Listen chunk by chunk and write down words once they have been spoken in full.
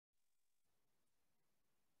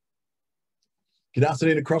Good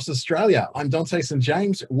afternoon across Australia. I'm Dante St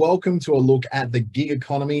James. Welcome to a look at the gig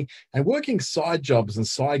economy and working side jobs and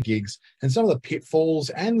side gigs and some of the pitfalls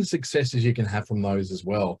and the successes you can have from those as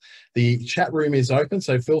well. The chat room is open,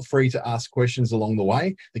 so feel free to ask questions along the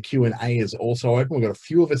way. The Q&A is also open. We've got a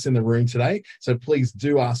few of us in the room today, so please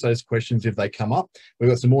do ask those questions if they come up. We've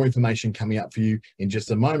got some more information coming up for you in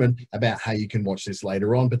just a moment about how you can watch this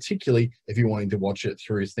later on, particularly if you're wanting to watch it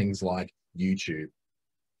through things like YouTube.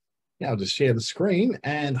 Now I'll just share the screen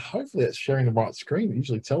and hopefully it's sharing the right screen. It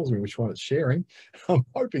usually tells me which one it's sharing. I'm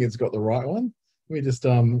hoping it's got the right one. Let me just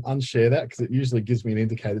unshare that because it usually gives me an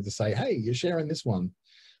indicator to say, hey, you're sharing this one.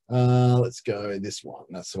 Let's go this one.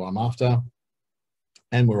 That's what I'm after.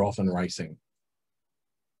 And we're off and racing.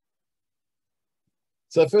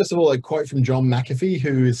 So first of all, a quote from John McAfee,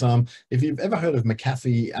 who is, if you've ever heard of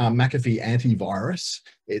McAfee antivirus,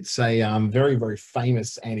 it's a very, very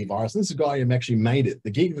famous antivirus. And this is a guy who actually made it.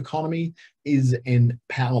 The gig economy is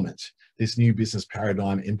empowerment. This new business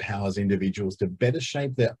paradigm empowers individuals to better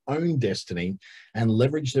shape their own destiny and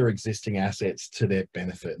leverage their existing assets to their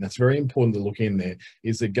benefit. And that's very important to look in there,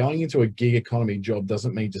 is that going into a gig economy job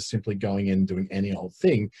doesn't mean just simply going in and doing any old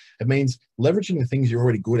thing. It means leveraging the things you're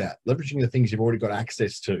already good at, leveraging the things you've already got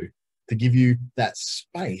access to give you that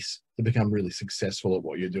space to become really successful at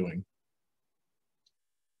what you're doing.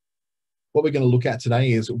 What we're going to look at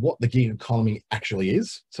today is what the gig economy actually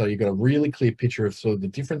is. So you've got a really clear picture of sort of the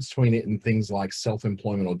difference between it and things like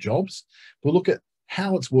self-employment or jobs. We'll look at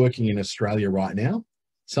how it's working in Australia right now,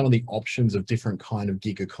 some of the options of different kind of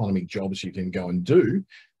gig economy jobs you can go and do,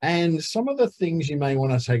 and some of the things you may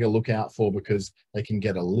want to take a look out for because they can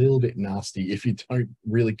get a little bit nasty if you don't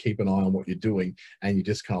really keep an eye on what you're doing and you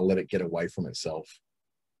just kind of let it get away from itself.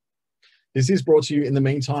 This is brought to you in the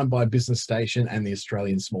meantime by Business Station and the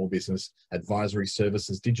Australian Small Business Advisory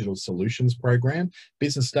Services Digital Solutions Program.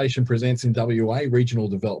 Business Station presents in WA, Regional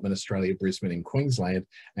Development Australia, Brisbane in Queensland,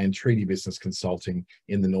 and Treaty Business Consulting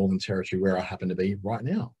in the Northern Territory, where I happen to be right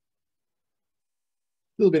now.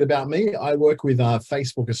 A little bit about me. I work with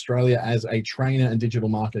Facebook Australia as a trainer and digital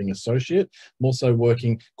marketing associate. I'm also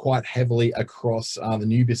working quite heavily across the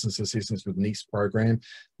New Business Assistance with NICE program,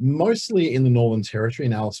 mostly in the Northern Territory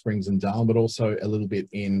in Alice Springs and Darwin, but also a little bit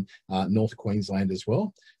in North Queensland as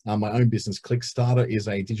well. My own business, ClickStarter, is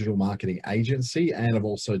a digital marketing agency, and I've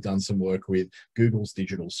also done some work with Google's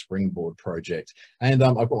Digital Springboard project. And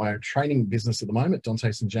I've got my own training business at the moment,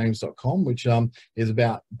 dantestjames.com, which is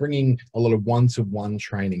about bringing a lot of one-to-one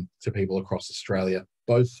training to people across Australia,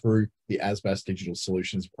 both through the ASBAS Digital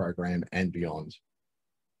Solutions program and beyond.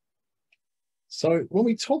 So when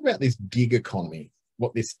we talk about this gig economy,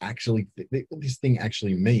 what this thing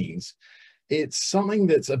actually means, it's something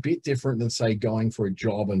that's a bit different than, say, going for a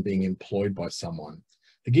job and being employed by someone.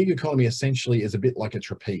 The gig economy essentially is a bit like a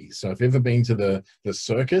trapeze. So if you've ever been to the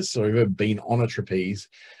circus or you've ever been on a trapeze,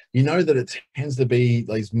 you know that it tends to be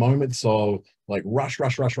these moments of like rush,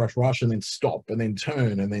 and then stop, and then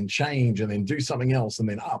turn, and then change, and then do something else, and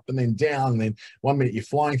then up, and then down, and then 1 minute you're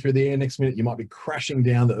flying through the air, next minute you might be crashing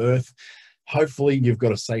down to earth. Hopefully you've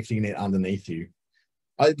got a safety net underneath you.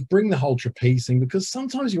 I bring the whole trapeze thing because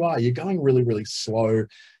sometimes you're going really, really slow,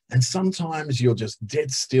 and sometimes you're just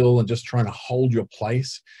dead still and just trying to hold your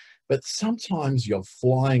place. But sometimes you're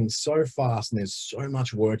flying so fast and there's so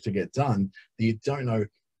much work to get done that you don't know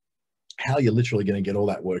how you're literally going to get all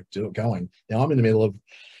that work going. Now, I'm in the middle of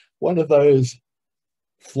one of those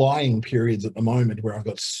flying periods at the moment where I've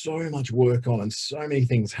got so much work on and so many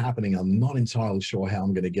things happening. I'm not entirely sure how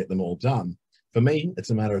I'm going to get them all done. For me,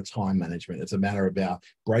 it's a matter of time management. It's a matter about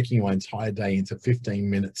breaking my entire day into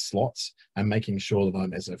 15-minute slots and making sure that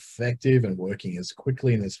I'm as effective and working as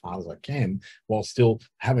quickly and as hard as I can while still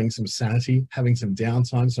having some sanity, having some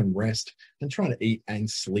downtime, some rest, and trying to eat and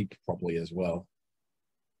sleep properly as well.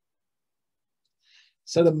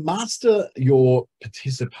 So to master your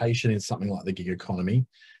participation in something like the gig economy,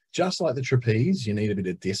 just like the trapeze, you need a bit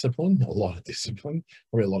of discipline, a lot of discipline,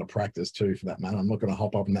 probably a lot of practice too for that matter. I'm not going to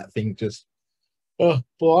hop up on that thing just, oh,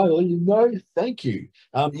 finally, thank you.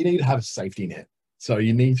 You need to have a safety net. So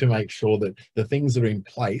you need to make sure that the things that are in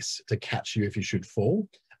place to catch you if you should fall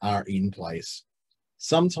are in place.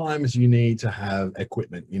 Sometimes you need to have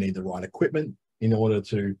equipment. You need the right equipment in order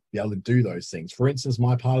to be able to do those things. For instance,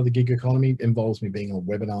 my part of the gig economy involves me being on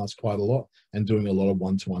webinars quite a lot and doing a lot of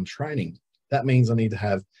one-to-one training. That means I need to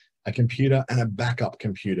have a computer and a backup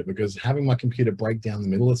computer, because having my computer break down in the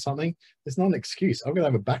middle of something, it's not an excuse. I've got to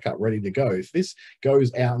have a backup ready to go. If this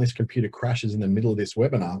goes out and this computer crashes in the middle of this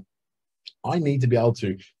webinar, I need to be able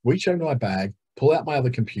to reach over my bag, pull out my other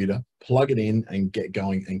computer, plug it in and get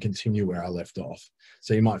going and continue where I left off.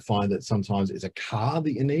 So you might find that sometimes it's a car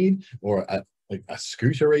that you need, or a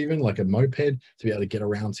scooter, even like a moped, to be able to get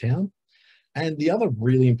around town. And the other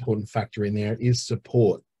really important factor in there is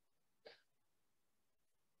support.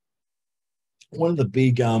 One of the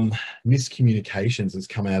big miscommunications that's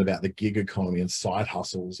come out about the gig economy and side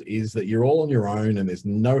hustles is that you're all on your own and there's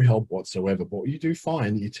no help whatsoever. But you do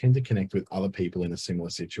find that you tend to connect with other people in a similar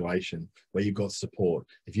situation where you've got support.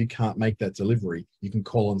 If you can't make that delivery, you can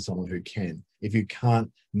call on someone who can. If you can't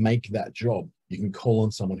make that job, you can call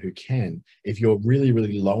on someone who can. If you're really,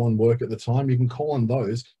 really low on work at the time, you can call on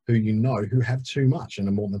those who you know who have too much and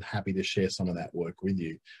are more than happy to share some of that work with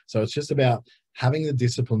you. So it's just about having the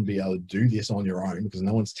discipline to be able to do this on your own because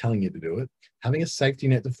no one's telling you to do it, having a safety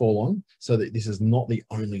net to fall on so that this is not the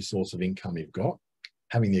only source of income you've got,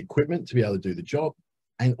 having the equipment to be able to do the job,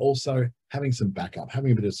 and also having some backup,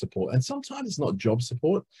 having a bit of support. And sometimes it's not job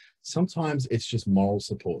support. Sometimes it's just moral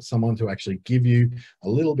support, someone to actually give you a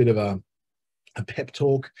little bit of a pep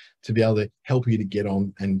talk to be able to help you to get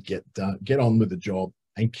on and get on with the job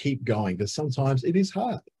and keep going, because sometimes it is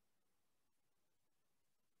hard.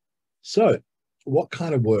 So what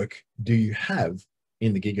kind of work do you have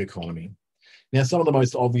in the gig economy? Now, some of the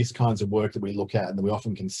most obvious kinds of work that we look at and that we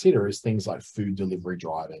often consider is things like food delivery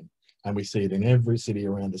driving. And we see it in every city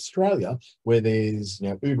around Australia where there's,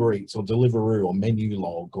 Uber Eats or Deliveroo or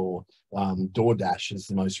Menulog or DoorDash is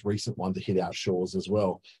the most recent one to hit our shores as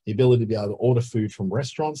well. The ability to be able to order food from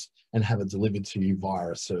restaurants and have it delivered to you via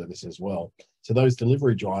a service as well. So those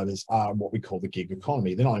delivery drivers are what we call the gig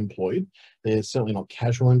economy. They're not employed. They're certainly not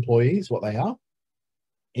casual employees. What they are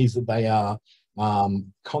is that they are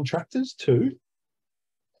contractors to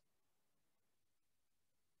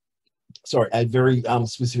a very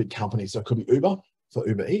specific company. So it could be Uber for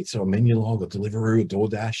Uber Eats or Menulog or Deliveroo or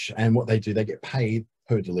DoorDash. And what they do, they get paid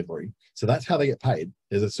per delivery. So that's how they get paid.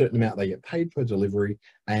 There's a certain amount they get paid per delivery.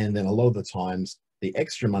 And then a lot of the times, the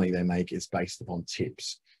extra money they make is based upon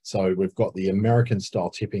tips. So we've got the American style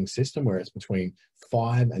tipping system where it's between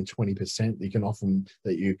 5 and 20%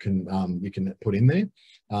 that you can put in there.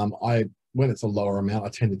 When it's a lower amount, I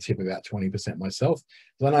tend to tip about 20% myself,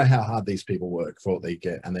 because I know how hard these people work for what they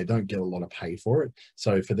get, and they don't get a lot of pay for it.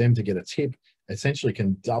 So for them to get a tip, essentially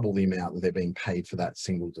can double the amount that they're being paid for that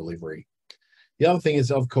single delivery. The other thing is,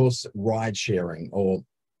 of course, ride sharing or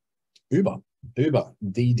Uber,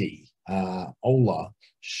 Didi, Ola,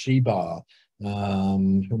 Sheba. Who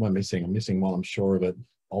am I missing? I'm missing one, I'm sure of it.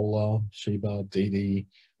 Ola, Sheba, Didi,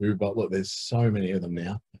 Uber. Look, there's so many of them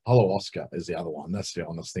now. Hello Oscar is the other one. That's the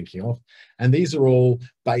one I was thinking of. And these are all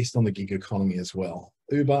based on the gig economy as well.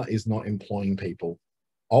 Uber is not employing people.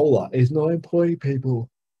 Ola is not employing people.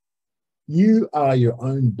 You are your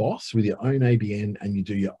own boss with your own ABN and you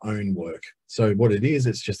do your own work. So what it is,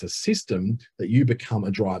 it's just a system that you become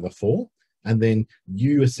a driver for. And then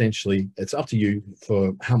you essentially, it's up to you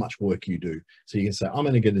for how much work you do. So you can say, I'm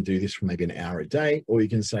only going to do this for maybe an hour a day. Or you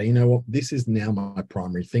can say, you know what, this is now my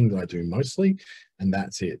primary thing that I do mostly. And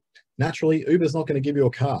that's it. Naturally, Uber's not going to give you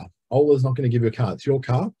a car. Ola's not going to give you a car. It's your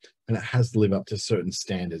car and it has to live up to certain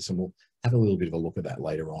standards. And we'll have a little bit of a look at that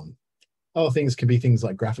later on. Other things can be things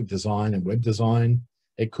like graphic design and web design.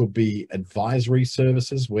 It could be advisory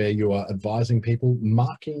services where you are advising people.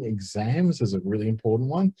 Marking exams is a really important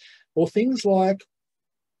one. Or things like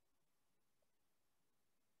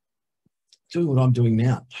doing what I'm doing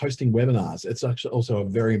now, hosting webinars. It's actually also a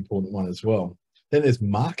very important one as well. Then there's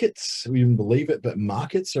markets. We didn't believe it, but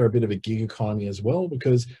markets are a bit of a gig economy as well,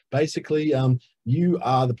 because basically you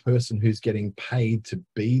are the person who's getting paid to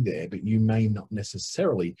be there, but you may not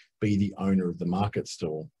necessarily be the owner of the market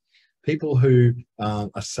stall. People who are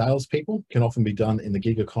salespeople can often be done in the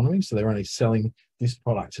gig economy. So they're only selling this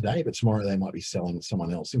product today, but tomorrow they might be selling it to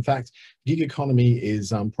someone else. In fact, gig economy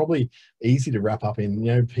is probably easy to wrap up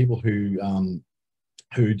in, people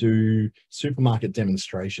who do supermarket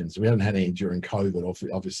demonstrations. We haven't had any during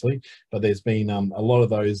COVID, obviously, but there's been a lot of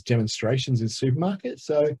those demonstrations in supermarkets.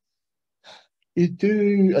 So you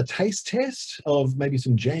do a taste test of maybe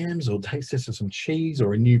some jams or taste test of some cheese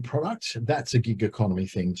or a new product. That's a gig economy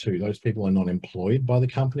thing too. Those people are not employed by the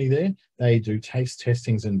company there. They do taste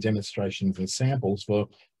testings and demonstrations and samples for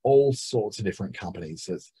all sorts of different companies.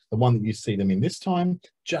 It's the one that you see them in this time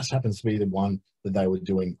just happens to be the one that they were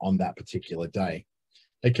doing on that particular day.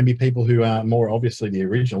 It can be people who are more obviously the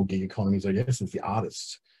original gig economies, I guess, it's the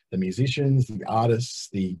artists, the musicians, the artists,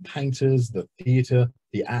 the painters, the theatre,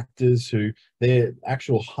 the actors, who their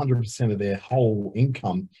actual 100% of their whole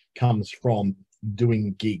income comes from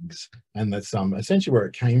doing gigs. And that's essentially where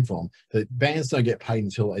it came from. The bands don't get paid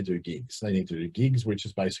until they do gigs. They need to do gigs, which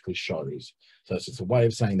is basically shows. So it's just a way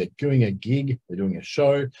of saying they're doing a gig, they're doing a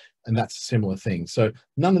show, and that's a similar thing. So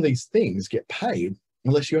none of these things get paid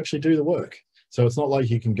unless you actually do the work. So it's not like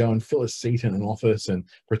you can go and fill a seat in an office and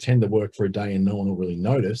pretend to work for a day and no one will really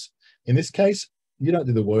notice. In this case, you don't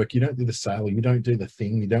do the work, you don't do the sale, you don't do the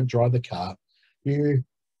thing, you don't drive the car, you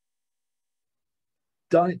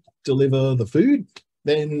don't deliver the food,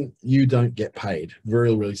 then you don't get paid.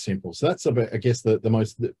 Really, really simple. So that's about, I guess, the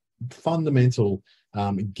most fundamental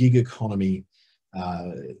gig economy,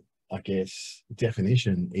 I guess,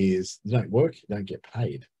 definition is you don't work, you don't get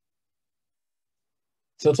paid.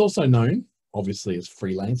 So it's also known, obviously, as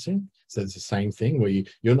freelancing. So it's the same thing where you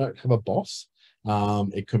don't have a boss.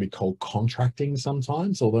 It can be called contracting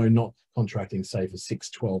sometimes, although not contracting, say, for 6,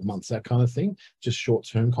 12 months, that kind of thing, just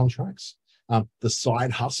short-term contracts. The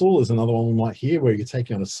side hustle is another one we might hear, where you're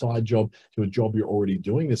taking on a side job to a job you're already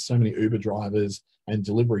doing. There's so many Uber drivers and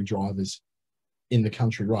delivery drivers in the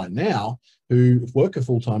country right now who work a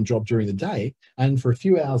full-time job during the day, and for a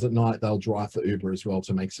few hours at night they'll drive for Uber as well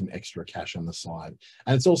to make some extra cash on the side.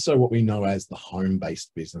 And it's also what we know as the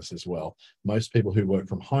home-based business as well. Most people who work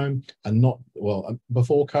from home are not, well,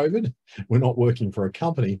 before COVID, we're not working for a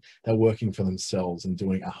company, they're working for themselves and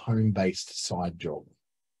doing a home-based side job.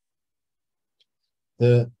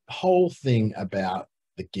 The whole thing about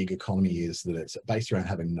the gig economy is that it's based around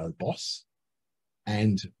having no boss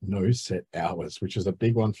and no set hours, which is a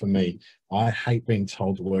big one for me. I hate being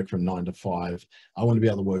told to work from 9 to 5. I want to be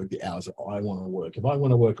able to work the hours that I want to work. If I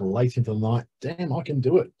want to work late into the night, damn, I can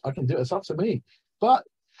do it. I can do it. It's up to me. But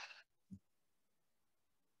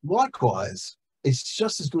likewise, it's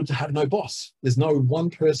just as good to have no boss. There's no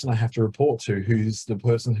one person I have to report to who's the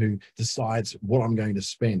person who decides what I'm going to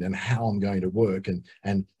spend and how I'm going to work and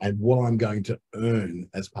what I'm going to earn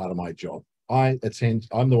as part of my job. I'm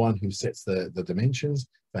the one who sets the dimensions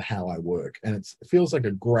for how I work. And it feels like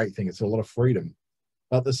a great thing. It's a lot of freedom.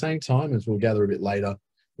 But at the same time, as we'll gather a bit later,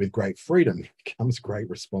 with great freedom comes great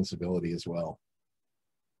responsibility as well.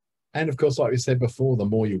 And of course, like we said before, the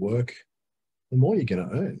more you work, the more you're going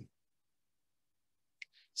to earn.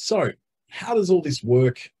 So how does all this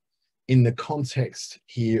work in the context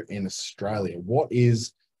here in Australia? What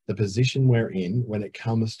is the position we're in when it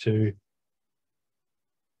comes to,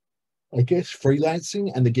 I guess,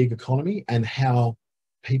 freelancing and the gig economy, and how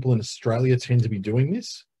people in Australia tend to be doing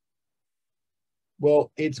this?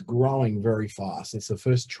 Well, it's growing very fast. It's the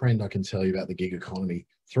first trend I can tell you about the gig economy.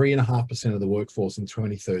 3.5% of the workforce in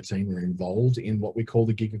 2013 were involved in what we call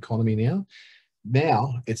the gig economy now.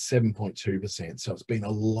 Now it's 7.2%. So it's been a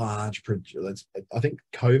large, I think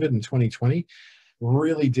COVID in 2020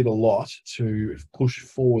 really did a lot to push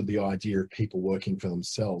forward the idea of people working for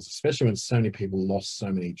themselves, especially when so many people lost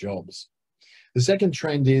so many jobs. The second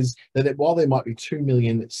trend is that while there might be 2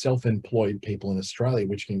 million self-employed people in Australia,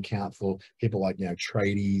 which can count for people like,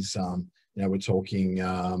 tradies, we're talking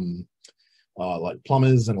like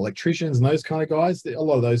plumbers and electricians and those kind of guys, a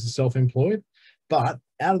lot of those are self-employed. But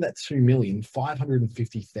out of that 2 million,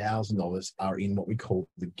 550,000 of us are in what we call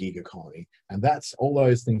the gig economy. And that's all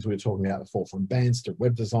those things we were talking about before, from bands to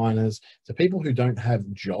web designers, to people who don't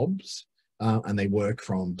have jobs, and they work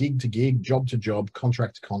from gig to gig, job to job,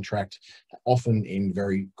 contract to contract, often in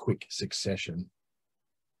very quick succession.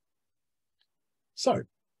 So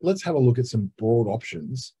let's have a look at some broad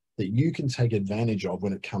options that you can take advantage of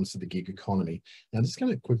when it comes to the gig economy. Now, I'm just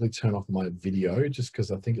going to quickly turn off my video just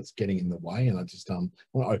because I think it's getting in the way, and I just want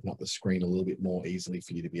to open up the screen a little bit more easily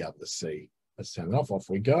for you to be able to see. Let's turn it off. Off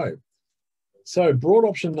we go. So broad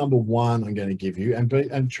option number one I'm going to give you,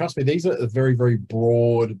 and trust me, these are very, very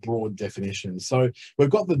broad definitions. So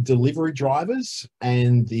we've got the delivery drivers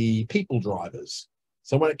and the people drivers.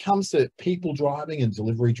 So when it comes to people driving and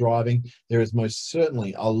delivery driving, there is most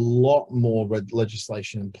certainly a lot more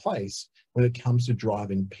legislation in place when it comes to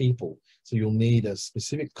driving people. So you'll need a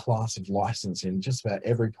specific class of license in just about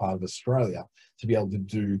every part of Australia to be able to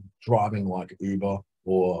do driving like Uber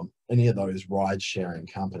or any of those ride-sharing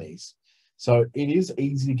companies. So it is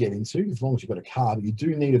easy to get into as long as you've got a car, but you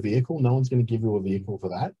do need a vehicle. No one's going to give you a vehicle for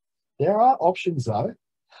that. There are options though,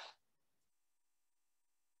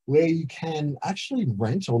 where you can actually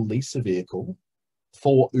rent or lease a vehicle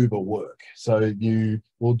for Uber work. So you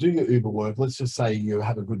will do your Uber work. Let's just say you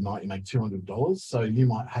have a good night, you make $200. So you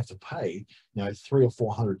might have to pay, $300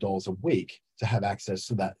 or $400 a week to have access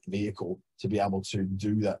to that vehicle to be able to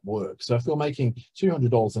do that work. So if you're making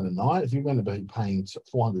 $200 in a night, if you're going to be paying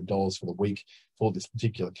 $400 for the week for this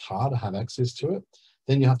particular car to have access to it,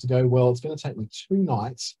 then you have to go, well, it's going to take me 2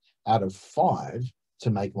 nights out of 5 to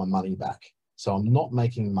make my money back. So I'm not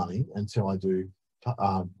making money until I do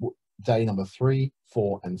day number 3,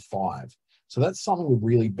 4, and 5. So that's something to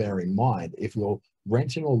really bear in mind if you're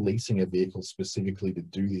renting or leasing a vehicle specifically to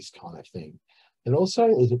do this kind of thing. It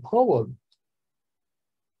also is a problem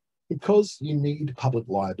Because you need public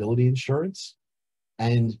liability insurance,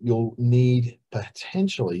 and you'll need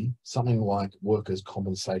potentially something like workers'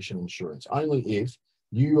 compensation insurance, only if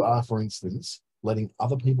you are, for instance, letting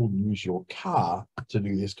other people use your car to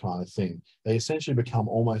do this kind of thing. They essentially become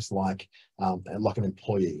almost like an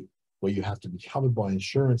employee, where you have to be covered by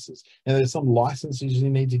insurances. And there's some licenses you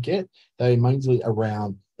need to get. They're mainly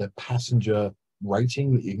around the passenger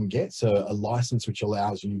rating that you can get. So a license which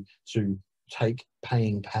allows you to take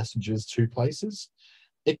paying passengers to places.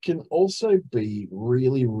 It can also be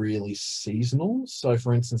really, really seasonal. So,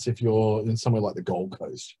 for instance, if you're in somewhere like the Gold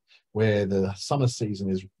Coast, where the summer season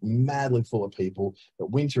is madly full of people,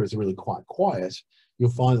 but winter is really quite quiet,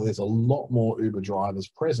 you'll find that there's a lot more Uber drivers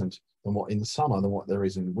present than what in the summer than what there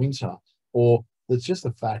is in winter. Or it's just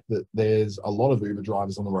the fact that there's a lot of Uber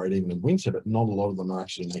drivers on the road even in winter, but not a lot of them are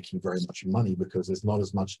actually making very much money because there's not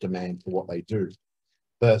as much demand for what they do.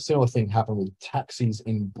 The similar thing happened with taxis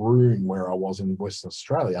in Broome, where I was in Western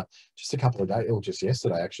Australia just a couple of days, or just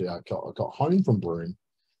yesterday, actually. I got home from Broome.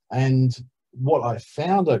 And what I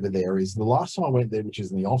found over there is the last time I went there, which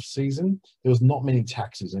is in the off season, there was not many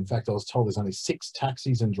taxis. In fact, I was told there's only 6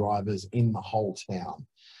 taxis and drivers in the whole town.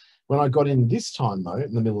 When I got in this time, though,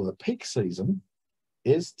 in the middle of the peak season,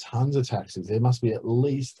 there's tons of taxis. There must be at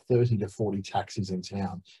least 30 to 40 taxis in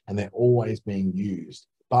town, and they're always being used.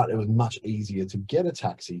 But it was much easier to get a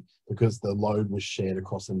taxi because the load was shared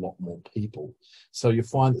across a lot more people. So you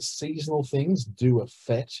find that seasonal things do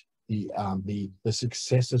affect the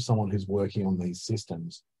success of someone who's working on these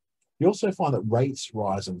systems. You also find that rates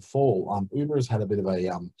rise and fall. Uber has had a bit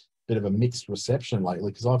of a mixed reception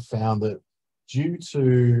lately, because I've found that due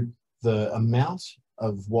to the amount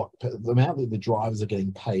that the drivers are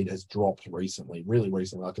getting paid has dropped recently, really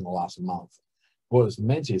recently, like in the last month. What it's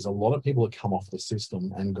meant is a lot of people have come off the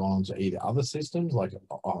system and gone to either other systems like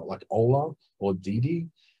Ola or Didi,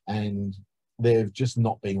 and they've just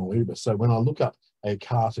not been on Uber. So when I look up a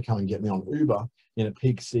car to come and get me on Uber in a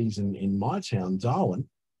peak season in my town, Darwin,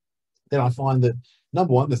 then I find that,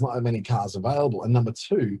 number one, there's not that many cars available, and number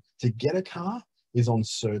two, to get a car is on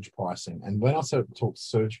surge pricing. And when I talk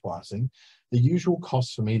surge pricing, the usual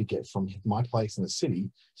cost for me to get from my place in the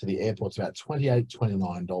city to the airport is about $28,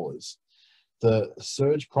 $29. The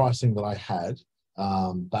surge pricing that I had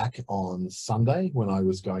back on Sunday when I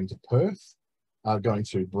was going to Perth, going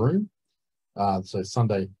to Broome, so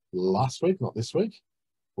Sunday last week, not this week,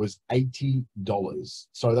 was $80.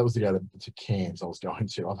 So that was to go to Cairns I was going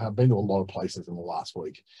to. I've been to a lot of places in the last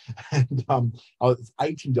week. And it's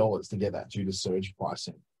 $80 to get that due to surge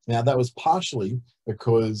pricing. Now, that was partially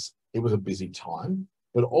because it was a busy time,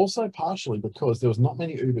 but also partially because there was not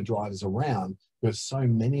many Uber drivers around, because so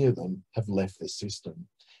many of them have left the system.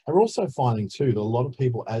 And we're also finding too that a lot of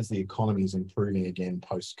people, as the economy is improving again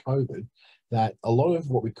post-COVID, that a lot of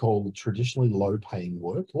what we call traditionally low-paying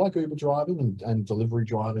work, like Uber driving and delivery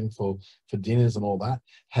driving for dinners and all that,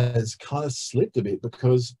 has kind of slipped a bit,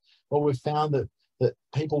 because, well, we've found that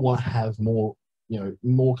people want to have more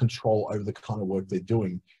control over the kind of work they're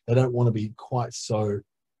doing. They don't want to be quite so,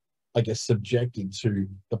 I guess, subjected to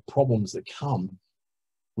the problems that come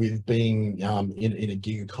with being in a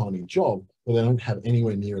gig economy job, where they don't have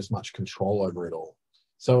anywhere near as much control over it all.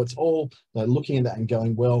 So it's all looking at that and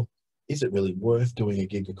going, well, is it really worth doing a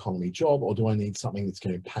gig economy job, or do I need something that's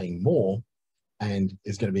going to be paying more and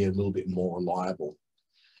is going to be a little bit more reliable?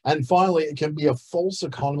 And finally, it can be a false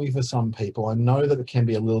economy for some people. I know that it can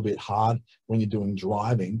be a little bit hard when you're doing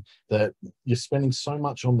driving, that you're spending so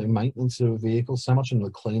much on the maintenance of a vehicle, so much on the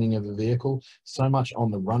cleaning of a vehicle, so much on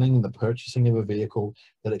the running and the purchasing of a vehicle,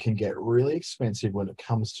 that it can get really expensive when it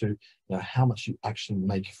comes to how much you actually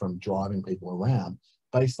make from driving people around,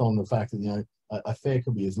 based on the fact that a fare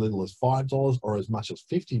could be as little as $5 or as much as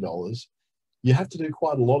 $50. You have to do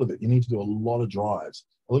quite a lot of it. You need to do a lot of drives.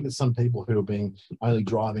 I look at some people who have been only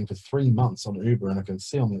driving for 3 months on Uber, and I can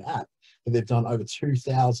see on the app that they've done over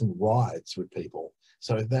 2,000 rides with people.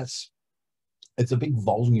 So it's a big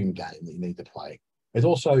volume game that you need to play. It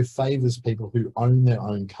also favors people who own their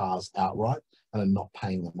own cars outright and are not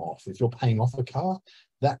paying them off. If you're paying off a car,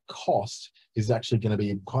 that cost is actually going to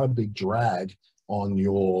be quite a big drag on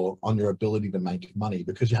your ability to make money,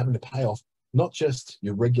 because you're having to pay off not just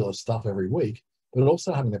your regular stuff every week, but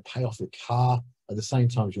also having to pay off your car at the same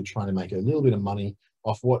time as you're trying to make a little bit of money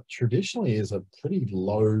off what traditionally is a pretty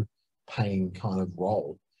low paying kind of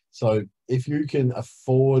role. So if you can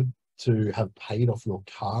afford to have paid off your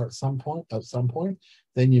car at some point,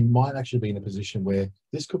 then you might actually be in a position where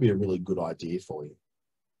this could be a really good idea for you.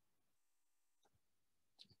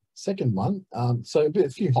 Second one, so a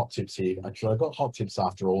few hot tips here. Actually, I got hot tips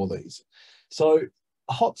after all these. So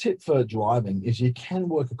A hot tip for driving is you can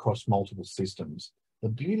work across multiple systems. The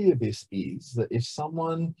beauty of this is that if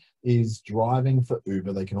someone is driving for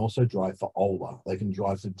Uber, they can also drive for Ola, they can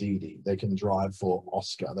drive for Didi, they can drive for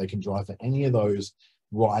Oscar, they can drive for any of those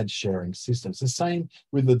ride sharing systems. The same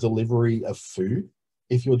with the delivery of food.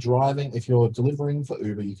 If you're delivering for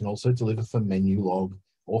Uber, you can also deliver for Menulog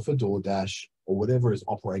or for DoorDash or whatever is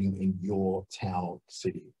operating in your town or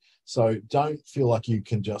city. So don't feel like you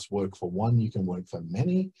can just work for one, you can work for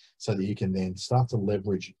many, so that you can then start to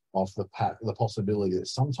leverage off the possibility that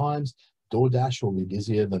sometimes DoorDash will be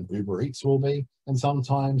busier than Uber Eats will be, and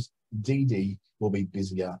sometimes DD will be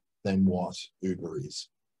busier than what Uber is.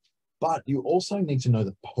 But you also need to know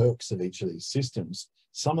the perks of each of these systems.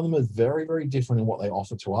 Some of them are very, very different in what they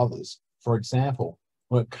offer to others. For example,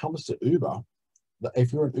 when it comes to Uber,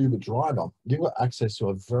 if you're an Uber driver, you've got access to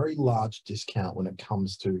a very large discount when it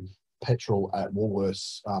comes to petrol at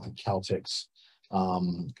Woolworths, Caltex,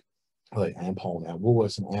 Ampol now,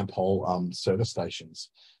 Woolworths and Ampol service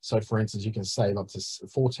stations. So for instance, you can save up to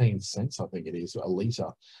 14 cents, I think it is, a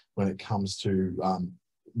litre when it comes to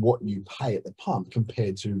what you pay at the pump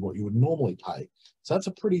compared to what you would normally pay. So that's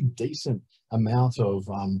a pretty decent amount of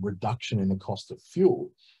reduction in the cost of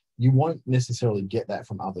fuel. You won't necessarily get that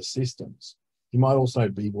from other systems. You might also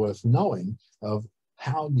be worth knowing of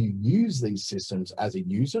how you use these systems as a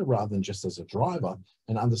user rather than just as a driver,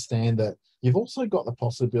 and understand that you've also got the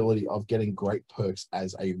possibility of getting great perks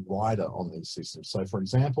as a rider on these systems. So for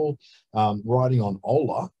example, riding on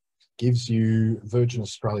Ola gives you Virgin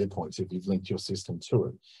Australia points if you've linked your system to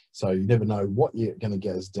it. So you never know what you're going to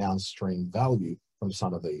get as downstream value from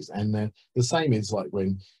some of these. And then the same is like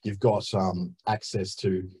when you've got access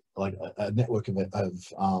to like a network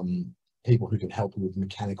of people who can help you with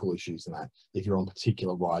mechanical issues and that, if you're on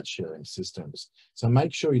particular ride sharing systems. So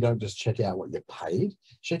make sure you don't just check out what you're paid,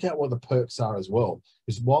 check out what the perks are as well.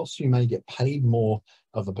 Because whilst you may get paid more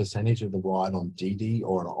of a percentage of the ride on DD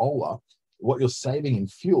or an Ola, what you're saving in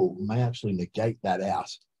fuel may actually negate that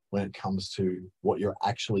out when it comes to what you're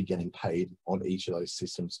actually getting paid on each of those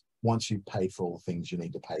systems once you've paid for all the things you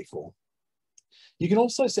need to pay for. You can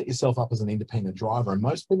also set yourself up as an independent driver, and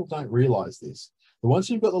most people don't realize this. But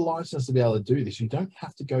once you've got the license to be able to do this, you don't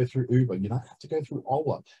have to go through Uber. You don't have to go through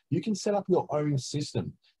Ola. You can set up your own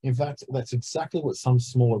system. In fact, that's exactly what some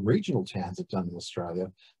smaller regional towns have done in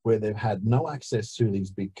Australia, where they've had no access to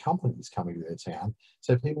these big companies coming to their town.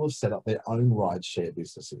 So people have set up their own ride share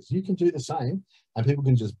businesses. You can do the same, and people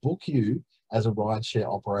can just book you as a ride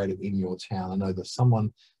share operator in your town. I know that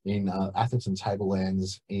someone in Atherton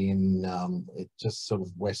Tablelands in just sort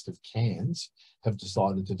of west of Cairns have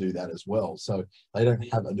decided to do that as well. So they don't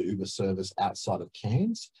have an Uber service outside of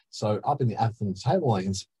Cairns. So up in the Atherton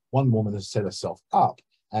Tablelands, one woman has set herself up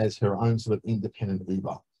as her own sort of independent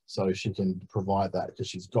Uber. So she can provide that because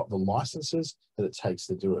she's got the licenses that it takes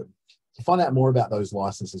to do it. To find out more about those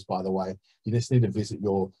licenses, by the way, you just need to visit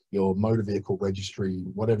your motor vehicle registry,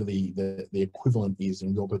 whatever the equivalent is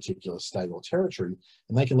in your particular state or territory,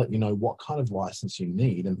 and they can let you know what kind of license you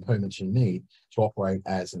need and permits you need to operate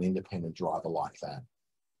as an independent driver like that.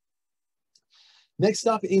 Next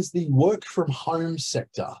up is the work from home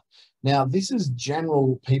sector. Now, this is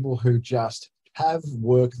general people who just have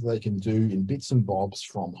work they can do in bits and bobs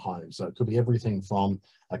from home. So it could be everything from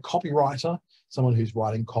a copywriter, someone who's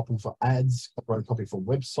writing copy for ads, writing copy for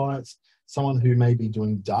websites, someone who may be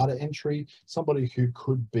doing data entry, somebody who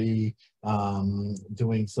could be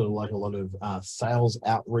doing sort of like a lot of sales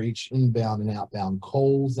outreach, inbound and outbound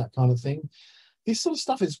calls, that kind of thing. This sort of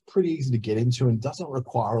stuff is pretty easy to get into and doesn't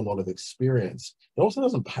require a lot of experience. It also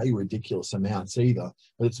doesn't pay ridiculous amounts either,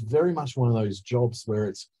 but it's very much one of those jobs where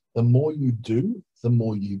it's the more you do, the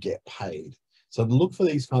more you get paid. So to look for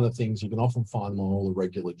these kind of things, you can often find them on all the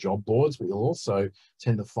regular job boards, but you'll also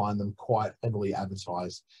tend to find them quite heavily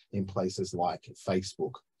advertised in places like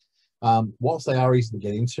Facebook. Whilst they are easy to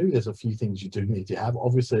get into, there's a few things you do need to have.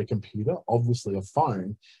 Obviously a computer, obviously a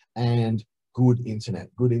phone, and good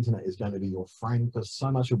internet. Good internet is going to be your friend, because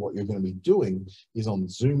so much of what you're going to be doing is on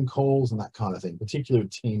Zoom calls and that kind of thing, particularly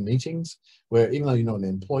with team meetings, where even though you're not an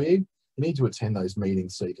employee, you need to attend those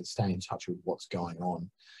meetings so you can stay in touch with what's going on.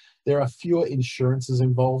 There are fewer insurances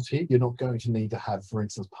involved here. You're not going to need to have, for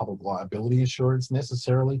instance, public liability insurance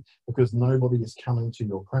necessarily, because nobody is coming to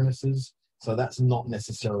your premises. So that's not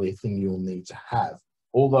necessarily a thing you'll need to have.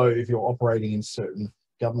 Although if you're operating in certain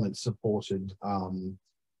government-supported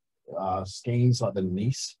schemes like the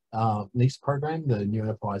NEIS program, the New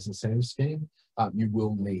Enterprise Incentive Scheme, you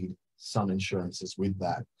will need some insurances with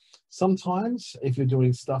that. Sometimes if you're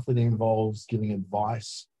doing stuff that involves giving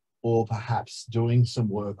advice or perhaps doing some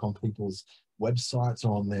work on people's websites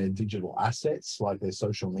or on their digital assets, like their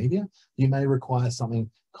social media, you may require something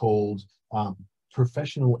called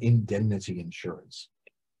professional indemnity insurance.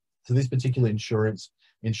 So this particular insurance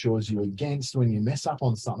insures you against when you mess up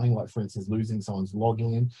on something, like for instance, losing someone's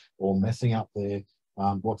login or messing up their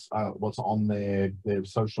what's on their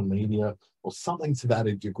social media or something to that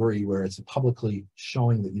degree where it's publicly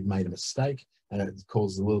showing that you've made a mistake and it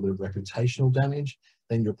causes a little bit of reputational damage.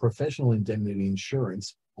 Then your professional indemnity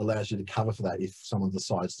insurance allows you to cover for that if someone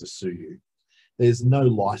decides to sue you. There's no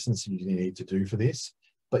licensing you need to do for this,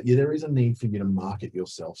 but yeah, there is a need for you to market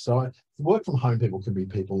yourself. So work from home people can be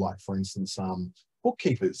people like, for instance,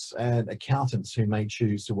 bookkeepers and accountants who may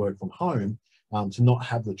choose to work from home to not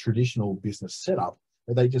have the traditional business setup,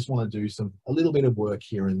 but they just want to do a little bit of work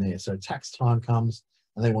here and there. So tax time comes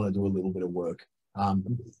and they want to do a little bit of work.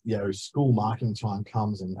 School marking time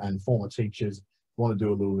comes and former teachers want to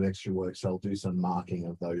do a little bit extra work, so they'll do some marking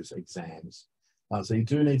of those exams. So you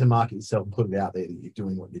do need to market yourself and put it out there that you're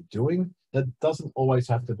doing what you're doing. That doesn't always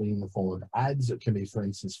have to be in the form of ads. It can be, for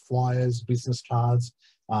instance, flyers, business cards,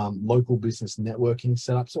 local business networking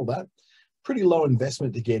setups, all that. Pretty low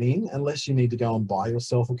investment to get in unless you need to go and buy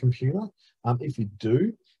yourself a computer. If you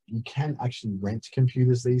do, you can actually rent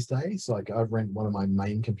computers these days. Like I rent one of my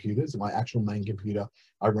main computers, my actual main computer,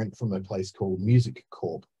 I rent from a place called Music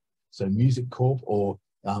Corp. So Music Corp, or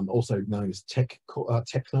also known as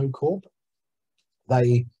Techno Corp,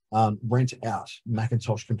 they rent out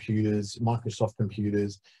Macintosh computers, Microsoft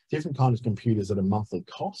computers, different kinds of computers at a monthly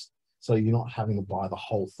cost. So you're not having to buy the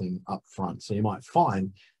whole thing up front. So you might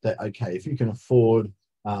find that, okay, if you can afford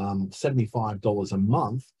 $75 a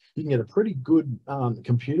month, you can get a pretty good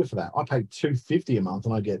computer for that. I paid $250 a month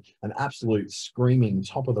and I get an absolute screaming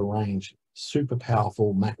top of the range, super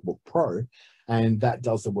powerful MacBook Pro. And that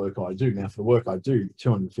does the work I do. Now, for the work I do,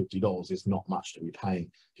 $250 is not much to be paying,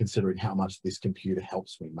 considering how much this computer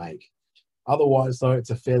helps me make. Otherwise, though,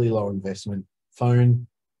 it's a fairly low investment. Phone,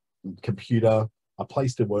 computer, a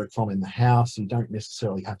place to work from in the house. You don't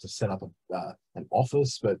necessarily have to set up an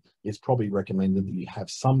office, but it's probably recommended that you have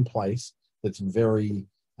some place that's very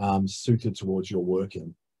suited towards your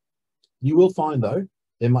working. You will find, though,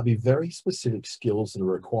 there might be very specific skills that are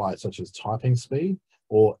required, such as typing speed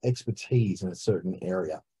or expertise in a certain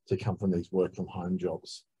area to come from these work from home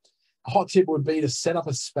jobs. A hot tip would be to set up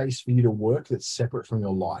a space for you to work that's separate from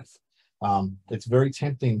your life. It's very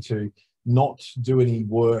tempting to not do any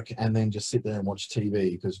work and then just sit there and watch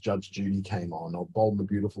TV because Judge Judy came on, or Bold and the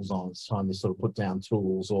Beautiful's on. It's time to sort of put down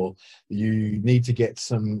tools, or you need to get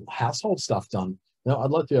some household stuff done. Now,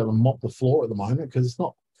 I'd like to be able to mop the floor at the moment because it's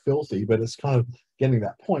not filthy, but it's kind of getting to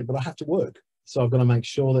that point, but I have to work. So I've got to make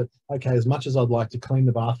sure that, okay, as much as I'd like to clean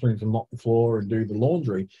the bathrooms and mop the floor and do the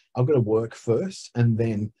laundry, I've got to work first and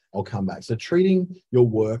then I'll come back. So treating your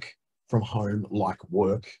work from home like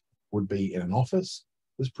work would be in an office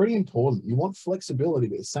is pretty important. You want flexibility,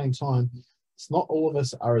 but at the same time, it's not all of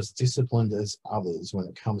us are as disciplined as others when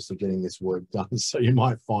it comes to getting this work done. So you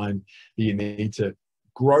might find that you need to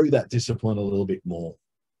grow that discipline a little bit more.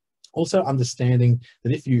 Also understanding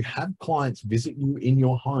that if you have clients visit you in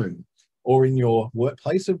your home or in your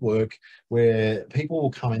workplace of work, where people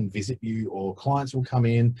will come and visit you, or clients will come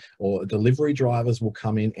in, or delivery drivers will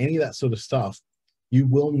come in, any of that sort of stuff, you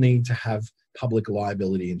will need to have public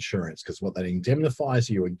liability insurance, because what that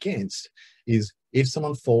indemnifies you against is if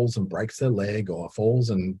someone falls and breaks their leg or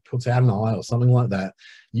falls and puts out an eye or something like that,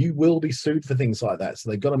 you will be sued for things like that.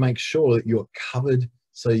 So they've got to make sure that you're covered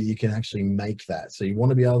so you can actually make that. So you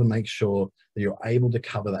want to be able to make sure that you're able to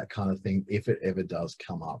cover that kind of thing if it ever does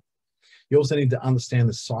come up. You also need to understand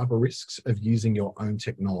the cyber risks of using your own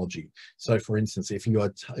technology. So for instance, if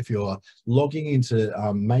you're logging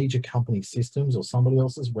into major company systems or somebody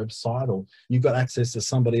else's website, or you've got access to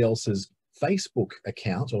somebody else's Facebook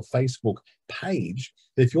account or Facebook page,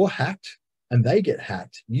 if you're hacked and they get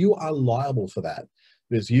hacked, you are liable for that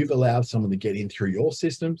because you've allowed someone to get in through your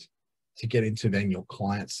systems to get into then your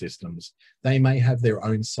client systems. They may have their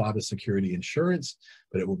own cybersecurity insurance,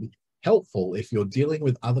 but it will be helpful if you're dealing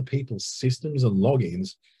with other people's systems and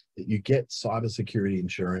logins that you get cybersecurity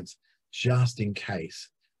insurance just in case.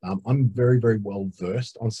 I'm very, very well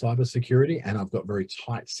versed on cybersecurity and I've got very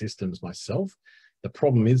tight systems myself. The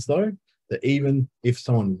problem is though, that even if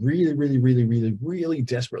someone really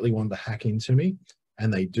desperately wanted to hack into me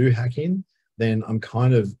and they do hack in, then I'm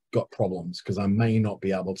kind of got problems because I may not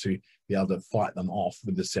be able to fight them off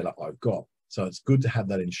with the setup I've got. So it's good to have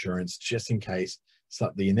that insurance just in case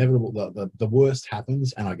the inevitable, the worst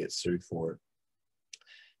happens and I get sued for it.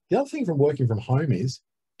 The other thing from working from home is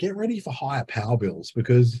get ready for higher power bills,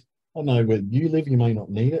 because I know where you live, you may not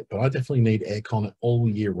need it, but I definitely need aircon all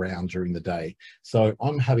year round during the day. So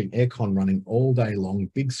I'm having aircon running all day long,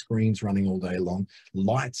 big screens running all day long,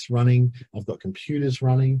 lights running. I've got computers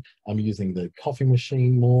running. I'm using the coffee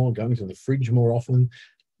machine more, going to the fridge more often.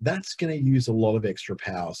 That's going to use a lot of extra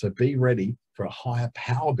power. So be ready for a higher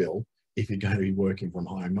power bill if you're going to be working from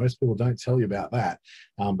home. Most people don't tell you about that,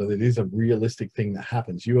 but it is a realistic thing that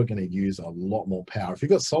happens. You are going to use a lot more power. If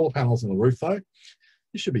you've got solar panels on the roof, though,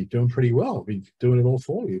 you should be doing pretty well. Be doing it all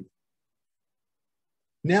for you.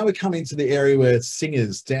 Now we come into the area where it's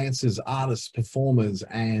singers, dancers, artists, performers,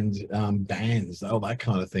 and bands, all that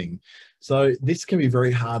kind of thing. So this can be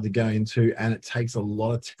very hard to go into, and it takes a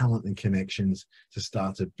lot of talent and connections to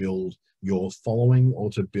start to build your following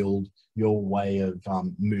or to build your way of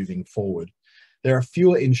moving forward. There are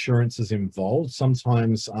fewer insurances involved.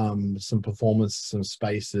 Sometimes some performance, some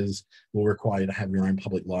spaces will require you to have your own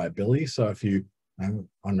public liability. So if you, I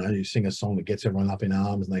don't know, you sing a song that gets everyone up in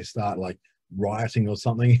arms and they start like rioting or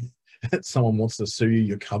something, someone wants to sue you,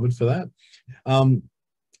 you're covered for that.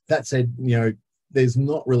 That said, you know, there's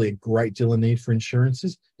not really a great deal of need for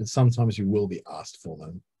insurances, but sometimes you will be asked for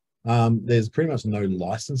them. There's pretty much no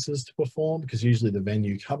licenses to perform because usually the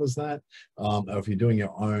venue covers that. Or if you're doing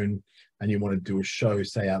your own and you want to do a show,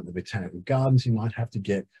 say out in the Botanical Gardens, you might have to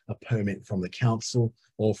get a permit from the council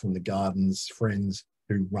or from the gardens friends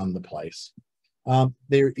who run the place.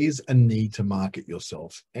 There is a need to market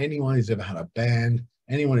yourself. Anyone who's ever had a band,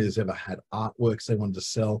 anyone who's ever had artworks they wanted to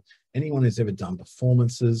sell, anyone who's ever done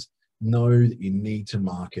performances, know that you need to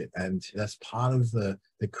market. And that's part of the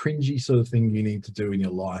cringy sort of thing you need to do in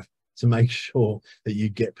your life to make sure that you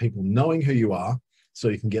get people knowing who you are so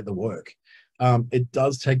you can get the work. It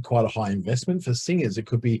does take quite a high investment. For singers, it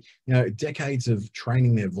could be, you know, decades of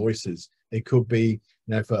training their voices. It could be,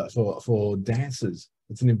 you know, for dancers,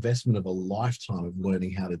 it's an investment of a lifetime of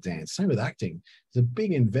learning how to dance. Same with acting. It's a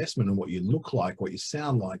big investment in what you look like, what you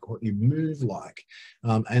sound like, what you move like.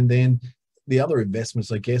 And then the other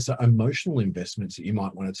investments, I guess, are emotional investments that you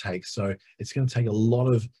might want to take. So it's going to take a lot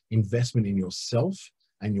of investment in yourself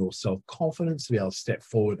and your self-confidence to be able to step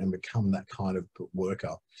forward and become that kind of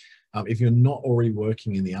worker. If you're not already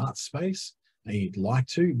working in the art space and you'd like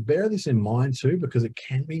to, bear this in mind too, because it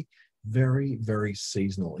can be very, very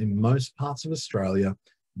seasonal. In most parts of Australia,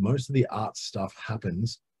 most of the art stuff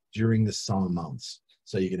happens during the summer months.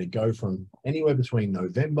 So you're going to go from anywhere between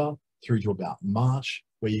November through to about March,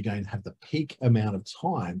 where you're going to have the peak amount of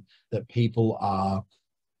time that people are,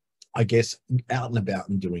 I guess, out and about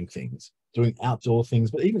and doing things, doing outdoor things,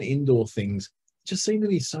 but even indoor things just seem to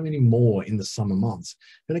be so many more in the summer months.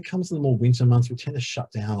 When it comes to the more winter months, we tend to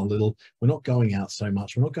shut down a little. We're not going out so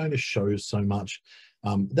much. We're not going to shows so much.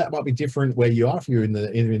 That might be different where you are. If you're in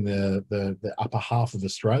the upper half of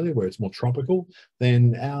Australia where it's more tropical,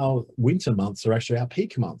 then our winter months are actually our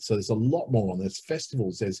peak months. So there's a lot more on. There's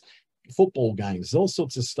festivals, there's football games, there's all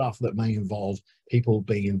sorts of stuff that may involve people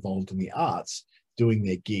being involved in the arts doing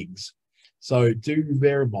their gigs. So do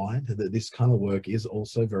bear in mind that this kind of work is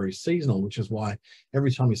also very seasonal, which is why every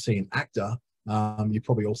time you see an actor, you're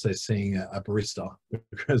probably also seeing a barista,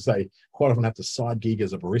 because they quite often have to side gig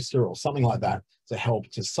as a barista or something like that to help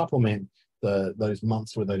to supplement those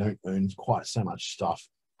months where they don't earn quite so much stuff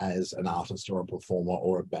as an artist or a performer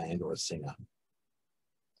or a band or a singer.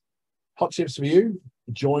 Hot tips for you: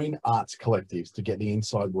 join arts collectives to get the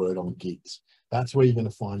inside word on gigs. That's where you're going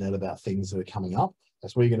to find out about things that are coming up.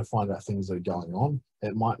 That's where you're going to find out things that are going on.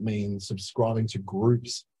 It might mean subscribing to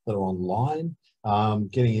groups that are online,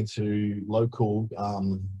 getting into local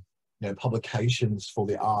publications for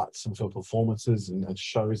the arts and for performances and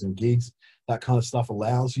shows and gigs. That kind of stuff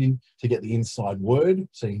allows you to get the inside word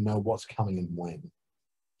so you know what's coming and when.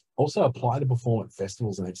 Also apply to perform at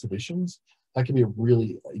festivals and exhibitions. That can be a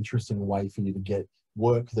really interesting way for you to get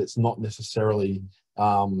work that's not necessarily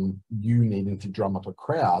you needing to drum up a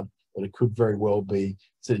crowd, but it could very well be,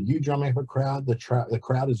 so you drumming up a crowd, the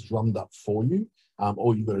crowd is drummed up for you.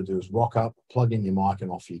 All you've got to do is rock up, plug in your mic,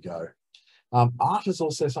 and off you go. Art is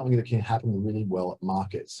also something that can happen really well at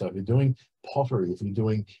markets. So if you're doing pottery, if you're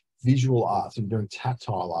doing visual arts, if you're doing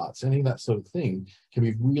tactile arts, any of that sort of thing can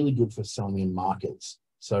be really good for selling in markets.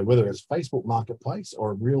 So whether it's Facebook Marketplace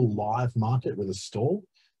or a real live market with a stall,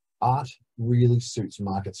 art really suits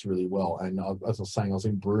markets really well. And as I was saying, I was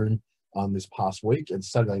in Broome this past week, and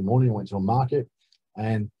Saturday morning I went to a market,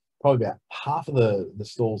 and probably about half of the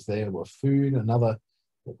stalls there were food, another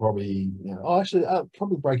probably,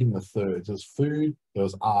 probably breaking into thirds. There was food, there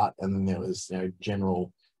was art, and then there was,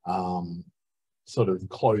 general sort of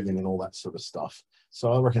clothing and all that sort of stuff.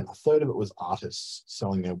 So I reckon a third of it was artists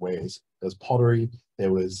selling their wares. There was pottery,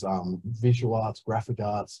 there was visual arts, graphic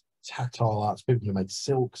arts, tactile arts, people who make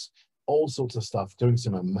silks, all sorts of stuff, doing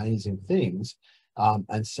some amazing things,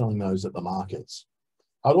 and selling those at the markets.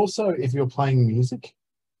 I'd also, if you're playing music,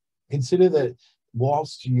 consider that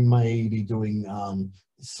whilst you may be doing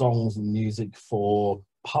songs and music for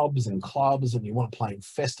pubs and clubs, and you want to play in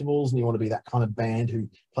festivals, and you want to be that kind of band who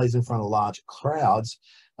plays in front of large crowds,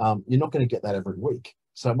 you're not going to get that every week.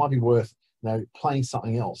 So it might be worth, playing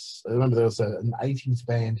something else. I remember there was an 80s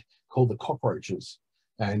band called the Cockroaches,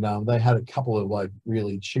 and they had a couple of like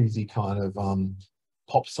really cheesy kind of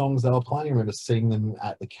pop songs they were playing. I remember seeing them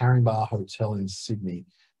at the Caringbah Hotel in Sydney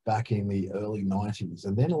back in the early 90s.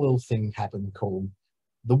 And then a little thing happened called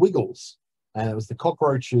the Wiggles, and it was the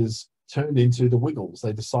Cockroaches turned into the Wiggles.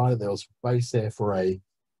 They decided there was space there for a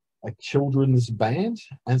children's band,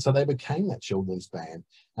 and so they became that children's band,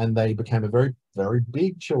 and they became a very, very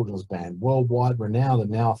big children's band, worldwide renowned.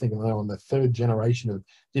 And now I think they're on the third generation of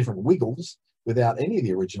different Wiggles, without any of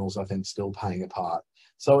the originals, I think, still playing a part.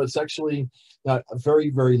 So it's actually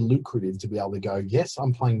very, very lucrative to be able to go, yes,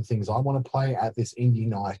 I'm playing things I want to play at this indie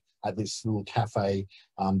night at this little cafe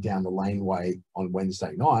down the laneway on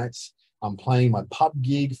Wednesday nights. I'm playing my pub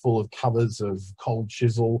gig full of covers of Cold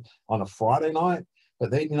Chisel on a Friday night.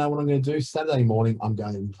 But then, what I'm going to do Saturday morning, I'm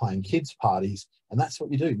going to be playing kids' parties. And that's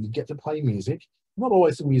what you do. You get to play music, not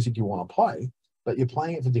always the music you want to play, but you're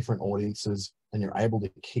playing it for different audiences, and you're able to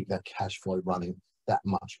keep that cash flow running that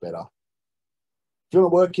much better. If you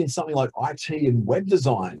want to work in something like IT and web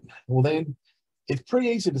design, well, then it's pretty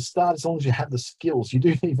easy to start as long as you have the skills. You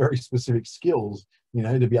do need very specific skills,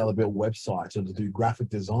 to be able to build websites or to do graphic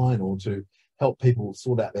design or to help people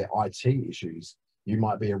sort out their IT issues. You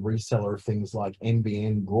might be a reseller of things like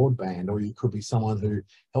NBN broadband, or you could be someone who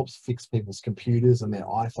helps fix people's computers and their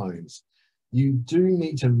iPhones. You do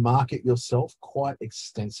need to market yourself quite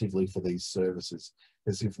extensively for these services,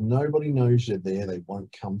 because if nobody knows you're there, they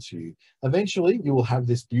won't come to you. Eventually, you will have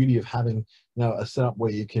this beauty of having, a setup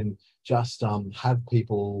where you can just have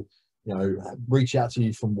people, reach out to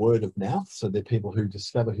you from word of mouth. So they're people who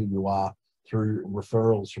discover who you are through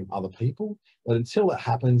referrals from other people. But until that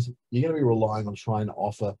happens, you're going to be relying on trying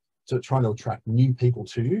to attract new people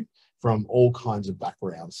to you from all kinds of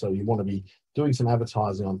backgrounds. So you want to be doing some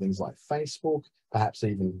advertising on things like Facebook, perhaps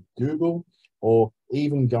even Google, or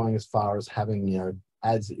even going as far as having,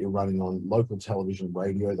 ads that you're running on local television,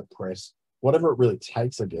 radio, the press, whatever it really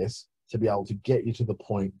takes, I guess, to be able to get you to the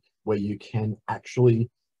point where you can actually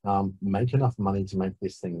make enough money to make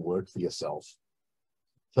this thing work for yourself.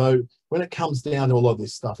 So when it comes down to a lot of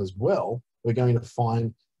this stuff as well, we're going to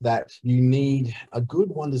find that you need a good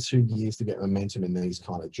 1 to 2 years to get momentum in these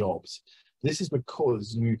kind of jobs. This is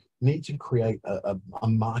because you need to create a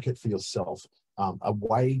market for yourself, a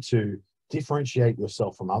way to differentiate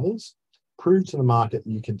yourself from others, prove to the market that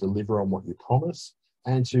you can deliver on what you promise,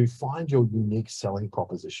 and to find your unique selling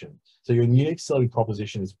proposition. So your unique selling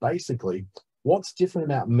proposition is basically what's different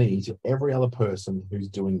about me to every other person who's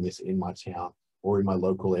doing this in my town or in my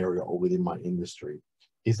local area or within my industry.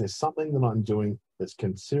 Is there something that I'm doing that's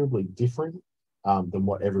considerably different than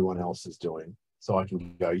what everyone else is doing? So I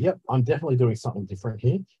can go, yep, I'm definitely doing something different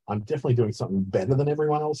here. I'm definitely doing something better than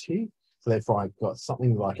everyone else here. So therefore I've got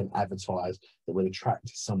something that I can advertise that would attract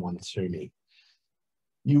someone to me.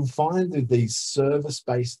 You'll find that these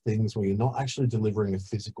service-based things where you're not actually delivering a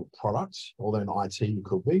physical product, although in IT you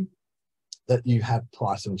could be, that you have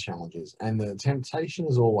pricing challenges. And the temptation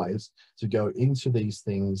is always to go into these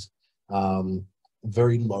things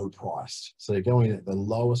very low priced. So you're going at the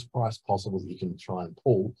lowest price possible that you can try and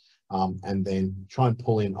pull, and then try and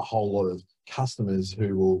pull in a whole lot of customers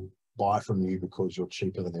who will buy from you because you're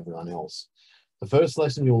cheaper than everyone else. The first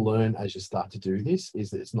lesson you'll learn as you start to do this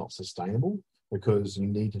is that it's not sustainable, because you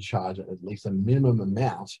need to charge at least a minimum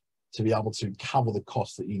amount to be able to cover the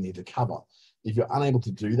costs that you need to cover. If you're unable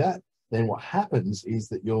to do that, then what happens is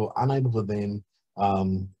that you're unable to then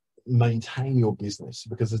maintain your business,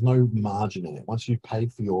 because there's no margin in it. Once you've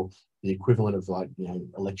paid for the equivalent of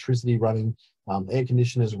electricity running, air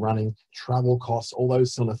conditioners running, travel costs, all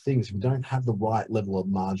those sort of things, if you don't have the right level of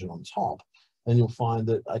margin on top, then you'll find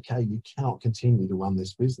that, okay, you cannot continue to run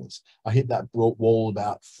this business. I hit that wall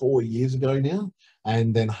about 4 years ago now,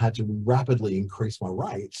 and then had to rapidly increase my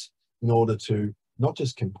rates in order to not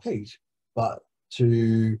just compete, but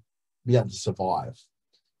to be able to survive.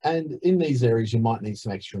 And in these areas, you might need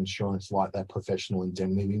some extra insurance like that professional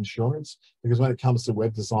indemnity insurance, because when it comes to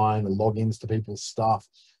web design and logins to people's stuff,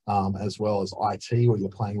 as well as IT, where you're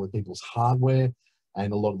playing with people's hardware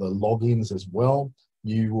and a lot of the logins as well,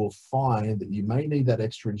 you will find that you may need that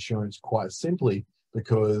extra insurance quite simply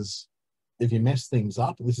because if you mess things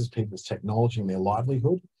up, this is people's technology and their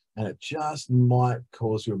livelihood. And it just might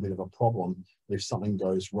cause you a bit of a problem if something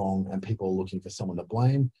goes wrong and people are looking for someone to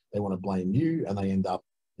blame. They want to blame you, and they end up,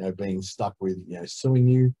 being stuck with, suing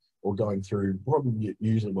you, or going through, probably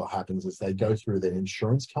usually what happens is they go through their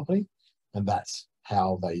insurance company, and that's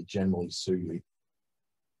how they generally sue you.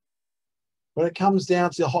 When it comes down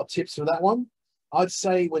to the hot tips for that one, I'd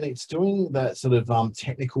say when it's doing that sort of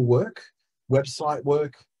technical work, website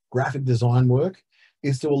work, graphic design work,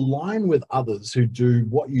 is to align with others who do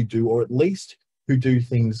what you do, or at least who do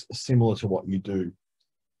things similar to what you do.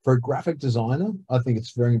 For a graphic designer, I think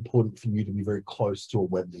it's very important for you to be very close to a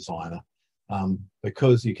web designer,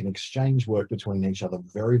 because you can exchange work between each other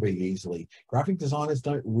very, very easily. Graphic designers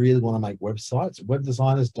don't really want to make websites. Web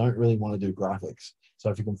designers don't really want to do graphics. So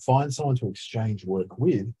if you can find someone to exchange work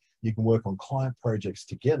with, you can work on client projects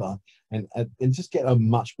together and just get a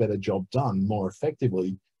much better job done more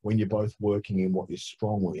effectively when you're both working in what you're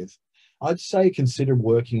strong with. I'd say consider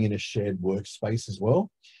working in a shared workspace as well.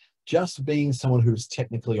 Just being someone who's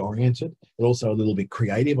technically oriented, but also a little bit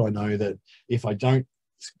creative. I know that if I don't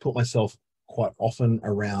put myself quite often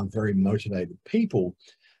around very motivated people,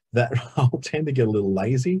 that I'll tend to get a little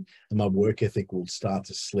lazy and my work ethic will start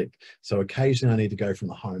to slip. So occasionally I need to go from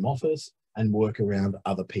the home office and work around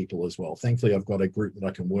other people as well. Thankfully, I've got a group that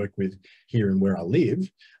I can work with here and where I live,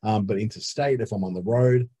 but interstate, if I'm on the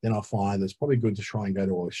road, then I find it's probably good to try and go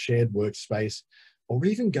to a shared workspace, or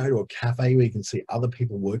even go to a cafe where you can see other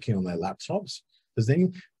people working on their laptops. Because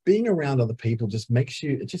then being around other people just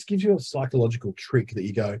it just gives you a psychological trick that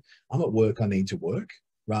you go, I'm at work, I need to work,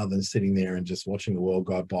 rather than sitting there and just watching the world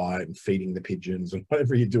go by and feeding the pigeons and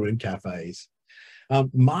whatever you do in cafes.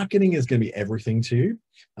 Marketing is going to be everything to you.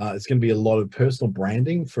 It's going to be a lot of personal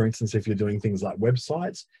branding. For instance, if you're doing things like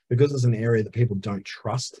websites, because it's an area that people don't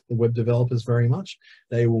trust the web developers very much,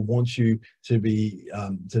 they will want you to be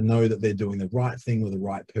to know that they're doing the right thing with the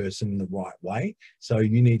right person in the right way. So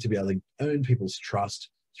you need to be able to earn people's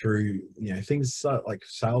trust through things like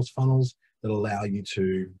sales funnels that allow you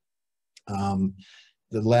to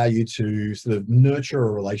sort of nurture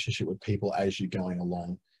a relationship with people as you're going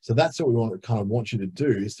along. So that's what we want you to do,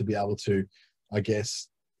 is to be able to, I guess,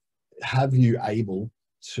 have you able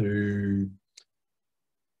to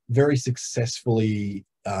very successfully,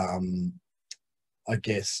 I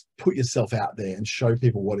guess, put yourself out there and show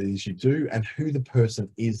people what it is you do and who the person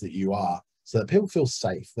is that you are, so that people feel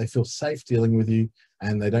safe. They feel safe dealing with you,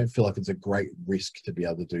 and they don't feel like it's a great risk to be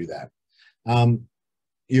able to do that.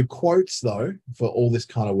 Your quotes, though, for all this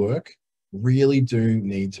kind of work really do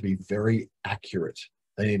need to be very accurate.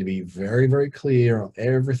 They need to be very, very clear on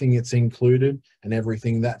everything that's included and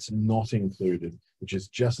everything that's not included, which is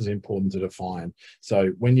just as important to define.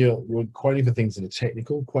 So when you're quoting for things that are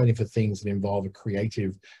technical, quoting for things that involve a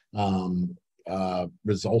creative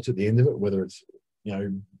result at the end of it, whether it's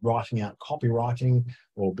writing out copywriting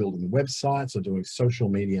or building websites or doing social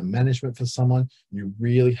media management for someone, you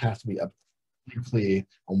really have to be clear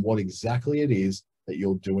on what exactly it is that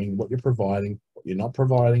you're doing, what you're providing, what you're not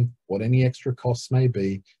providing, what any extra costs may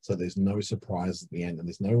be, so there's no surprise at the end, and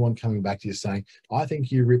there's no one coming back to you saying, I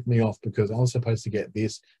think you ripped me off because I was supposed to get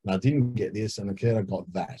this and I didn't get this, and okay, I got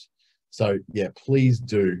that. So yeah, please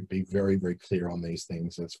do be very, very clear on these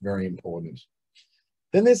things. It's very important.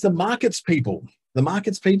 Then there's the markets people. The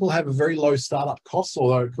markets people have a very low startup costs,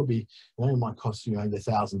 although it could be, it might cost you maybe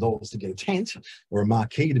 $1,000 to get a tent or a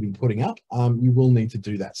marquee to be putting up. You will need to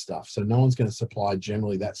do that stuff. So no one's going to supply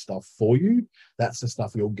generally that stuff for you. That's the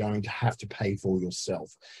stuff you're going to have to pay for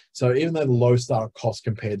yourself. So even though the low startup cost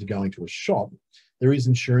compared to going to a shop, there is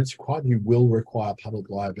insurance required. You will require public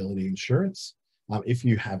liability insurance. If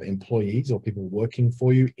you have employees or people working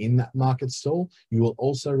for you in that market stall, you will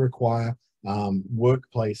also require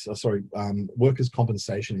workers'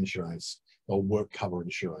 compensation insurance or work cover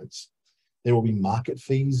insurance. There will be market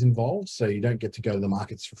fees involved, so you don't get to go to the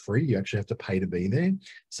markets for free. You actually have to pay to be there.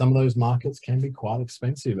 Some of those markets can be quite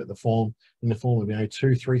expensive in the form of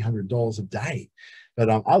 $200-300 a day, but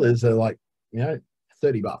others are like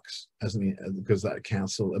 $30 because that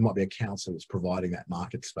council, it might be a council that's providing that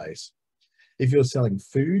market space. If you're selling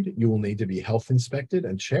food, you will need to be health inspected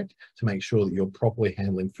and checked to make sure that you're properly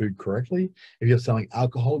handling food correctly. If you're selling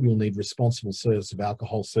alcohol, you'll need responsible service of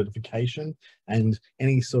alcohol certification and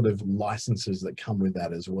any sort of licenses that come with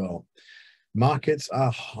that as well. Markets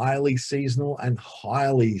are highly seasonal and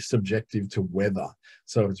highly subjective to weather.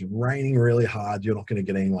 So if it's raining really hard, you're not going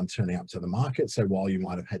to get anyone turning up to the market. So while you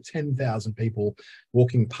might have had 10,000 people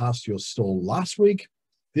walking past your stall last week,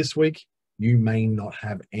 this week, you may not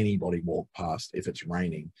have anybody walk past if it's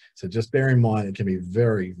raining. So just bear in mind, it can be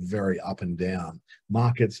very, very up and down.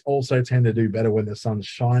 Markets also tend to do better when the sun's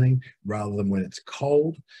shining rather than when it's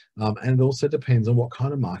cold. And it also depends on what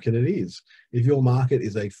kind of market it is. If your market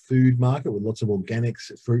is a food market with lots of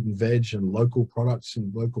organics, fruit and veg, and local products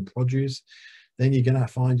and local produce, then you're going to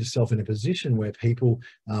find yourself in a position where people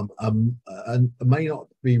may not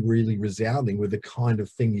be really resounding with the kind of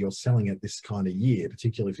thing you're selling at this kind of year,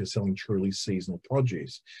 particularly if you're selling truly seasonal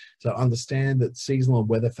produce. So understand that seasonal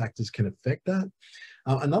weather factors can affect that.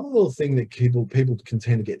 Another little thing that people can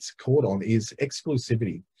tend to get caught on is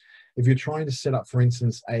exclusivity. If you're trying to set up, for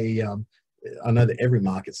instance, I know that every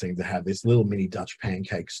market seems to have this little mini Dutch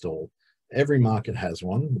pancake stall. Every market has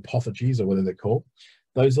one, the poffertjes or whatever they're called.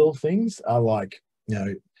 Those little things are like,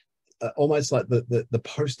 almost like the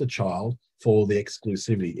poster child for the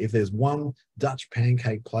exclusivity. If there's one Dutch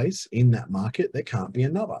pancake place in that market, there can't be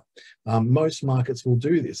another. Most markets will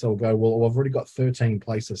do this. They'll go, well, I've already got 13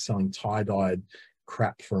 places selling tie-dyed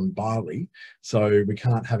crap from barley, so we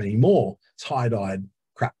can't have any more tie-dyed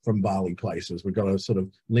crap from barley places. We've got to sort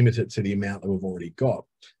of limit it to the amount that we've already got.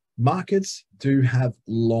 Markets do have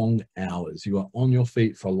long hours. You are on your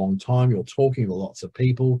feet for a long time. You're talking to lots of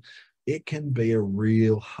people. It can be a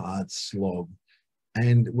real hard slog.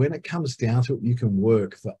 And when it comes down to it, you can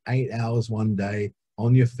work for 8 hours one day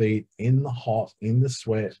on your feet, in the hot, in the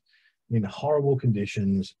sweat, in horrible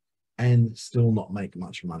conditions, and still not make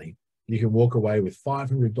much money. You can walk away with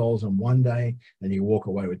 $500 on one day, and you walk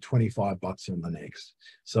away with 25 bucks on the next.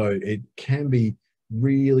 So it can be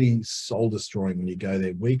really soul destroying when you go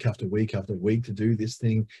there week after week after week to do this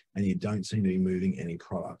thing and you don't seem to be moving any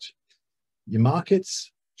product. Your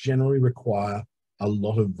markets generally require a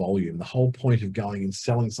lot of volume. The whole point of going and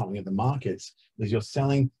selling something at the markets is you're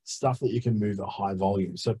selling stuff that you can move at high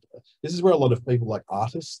volume. So this is where a lot of people like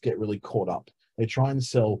artists get really caught up. They try and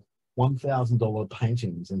sell $1,000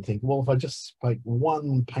 paintings and think, well, if I just make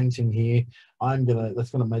one painting here,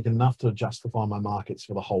 that's gonna make enough to justify my markets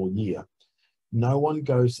for the whole year. No one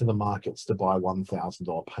goes to the markets to buy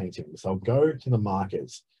 $1,000 paintings. They'll go to the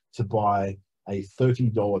markets to buy a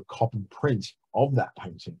 $30 copy print of that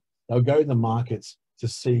painting. They'll go to the markets to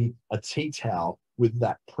see a tea towel with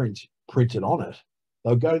that print printed on it.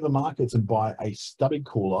 They'll go to the markets and buy a stubby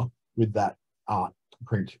cooler with that art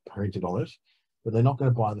printed on it, but they're not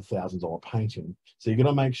going to buy the $1,000 painting. So you're going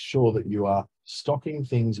to make sure that you are stocking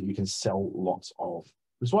things that you can sell lots of.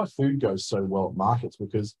 That's why food goes so well at markets,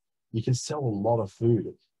 because you can sell a lot of food,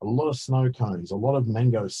 a lot of snow cones, a lot of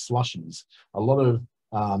mango slushies, a lot of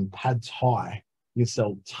pad thai. You can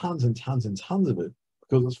sell tons and tons and tons of it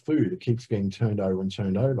because it's food. It keeps getting turned over and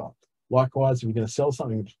turned over. Likewise, if you're going to sell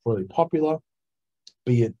something that's really popular,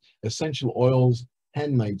 be it essential oils,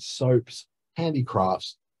 handmade soaps,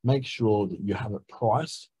 handicrafts, make sure that you have it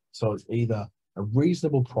priced so it's either a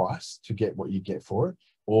reasonable price to get what you get for it,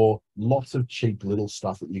 or lots of cheap little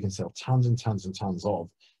stuff that you can sell tons and tons and tons of,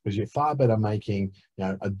 because you're far better making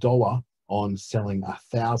 $1 on selling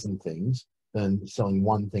 1,000 things than selling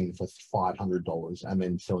one thing for $500 and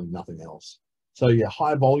then selling nothing else. So yeah,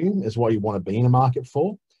 high volume is what you want to be in a market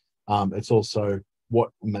for. It's also what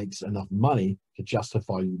makes enough money to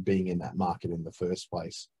justify you being in that market in the first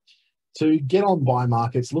place. To get on by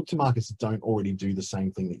markets, look to markets that don't already do the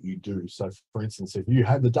same thing that you do. So for instance, if you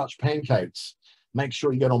have the Dutch pancakes, make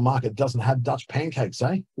sure you get on market that doesn't have Dutch pancakes,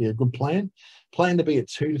 eh? Yeah, good plan. Plan to be at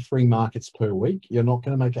 2 to 3 markets per week. You're not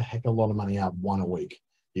going to make a heck of a lot of money out of one a week.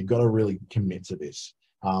 You've got to really commit to this.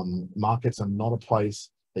 Markets are not a place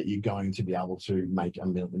that you're going to be able to make a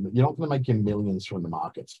million. You're not going to make your millions from the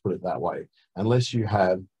markets, put it that way, unless you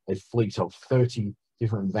have a fleet of 30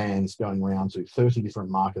 different vans going around to 30 different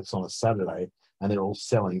markets on a Saturday, and they're all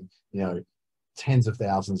selling, tens of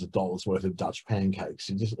thousands of dollars worth of Dutch pancakes.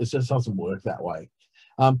 It just doesn't work that way.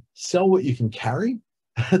 Sell what you can carry.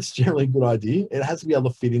 That's generally a good idea. It has to be able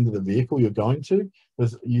to fit into the vehicle you're going to,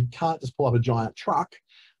 because you can't just pull up a giant truck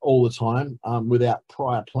all the time without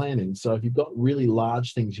prior planning. So if you've got really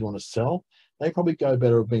large things you want to sell, they probably go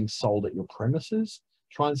better at being sold at your premises.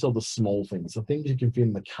 Try and sell the small things, the things you can fit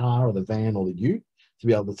in the car or the van or the ute to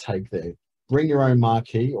be able to take there. Bring your own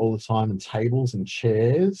marquee all the time, and tables and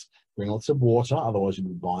chairs. Bring lots of water, otherwise you'll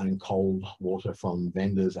be buying cold water from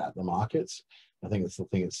vendors at the markets. I think it's the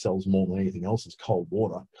thing that sells more than anything else is cold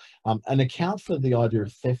water. And account for the idea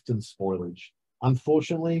of theft and spoilage.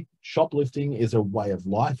 Unfortunately, shoplifting is a way of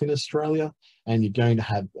life in Australia, and you're going to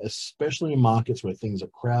have, especially in markets where things are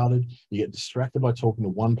crowded, you get distracted by talking to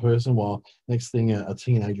one person while next thing a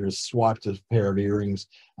teenager has swiped a pair of earrings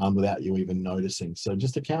without you even noticing. So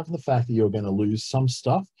just account for the fact that you're going to lose some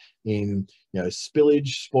stuff in,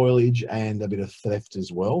 spillage, spoilage, and a bit of theft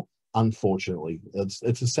as well. Unfortunately,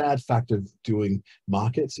 it's a sad fact of doing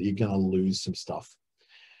markets that you're going to lose some stuff.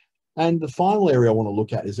 And the final area I want to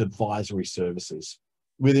look at is advisory services.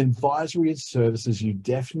 With advisory services, you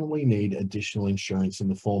definitely need additional insurance in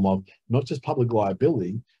the form of not just public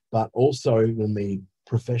liability, but also you'll need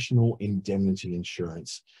professional indemnity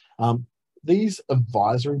insurance. These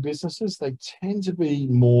advisory businesses, they tend to be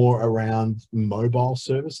more around mobile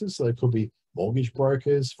services. So they could be mortgage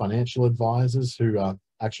brokers, financial advisors who are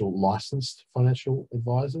actual licensed financial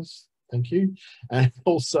advisors. Thank you. And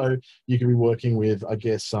also you can be working with, I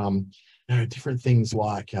guess, different things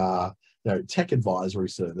like tech advisory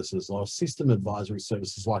services or system advisory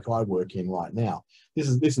services like I work in right now. This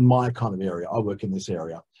is my kind of area. I work in this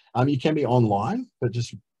area. You can be online, but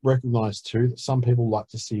just recognize too that some people like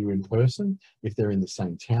to see you in person if they're in the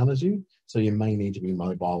same town as you. So you may need to be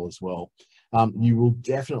mobile as well. You will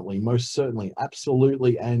definitely, most certainly,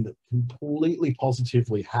 absolutely, and completely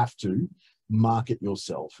positively have to market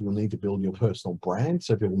yourself. You'll need to build your personal brand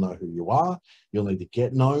so people know who you are. You'll need to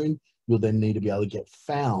get known. You'll then need to be able to get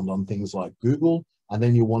found on things like Google, and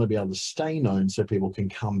then you'll want to be able to stay known so people can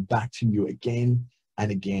come back to you again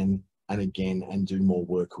and again and again and do more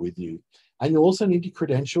work with you. And you'll also need your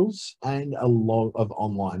credentials and a lot of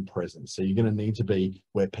online presence. So you're going to need to be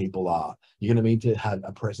where people are. You're going to need to have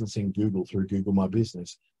a presence in Google through Google My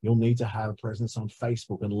Business. You'll need to have a presence on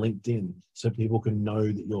Facebook and LinkedIn so people can know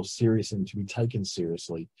that you're serious and to be taken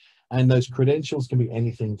seriously. And those credentials can be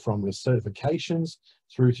anything from your certifications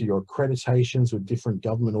through to your accreditations with different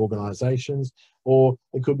government organizations, or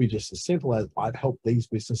it could be just as simple as I've helped these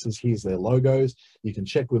businesses, here's their logos. You can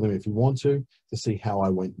check with them if you want to see how I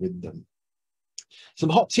went with them. Some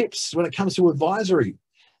hot tips when it comes to advisory.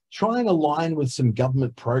 Try and align with some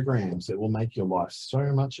government programs that will make your life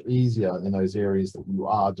so much easier in those areas that you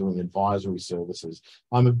are doing advisory services.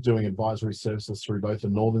 I'm doing advisory services through both the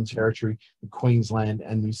Northern Territory, the Queensland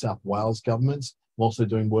and New South Wales governments. I'm also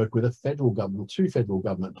doing work with a federal government, 2 federal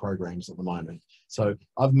government programs at the moment. So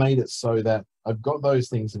I've made it so that I've got those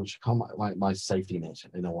things which come like my safety net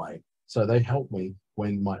in a way. So they help me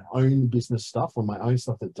when my own business stuff or my own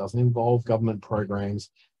stuff that doesn't involve government programs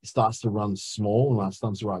starts to run small and when it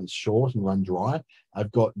starts to run short and run dry.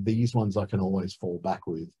 I've got these ones I can always fall back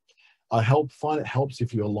with. I find it helps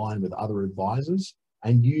if you align with other advisors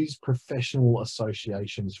and use professional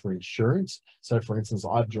associations for insurance. So for instance,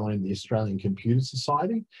 I've joined the Australian Computer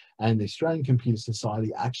Society, and the Australian Computer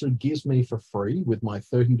Society actually gives me for free with my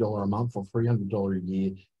 $30 a month or $300 a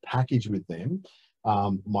year package with them,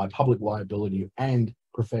 my public liability and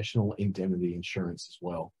professional indemnity insurance as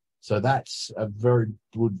well. So that's a very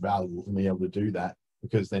good value for me able to do that,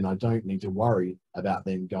 because then I don't need to worry about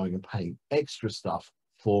then going and paying extra stuff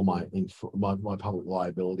for my public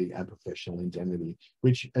liability and professional indemnity,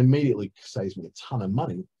 which immediately saves me a ton of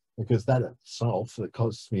money, because that itself, it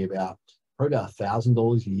costs me probably about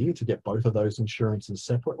 $1,000 a year to get both of those insurances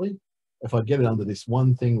separately. If I get it under this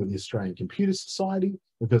one thing with the Australian Computer Society,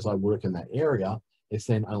 because I work in that area, it's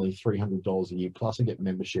then only $300 a year, plus I get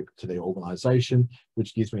membership to their organization,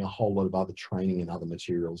 which gives me a whole lot of other training and other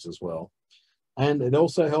materials as well. And it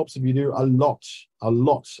also helps if you do a lot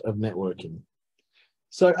of networking.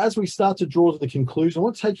 So as we start to draw to the conclusion, I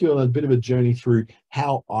want to take you on a bit of a journey through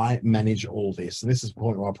how I manage all this. And this is the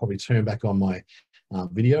point where I'll probably turn back on my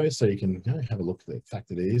video so you can have a look at the fact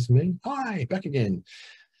that it is me. Hi, back again.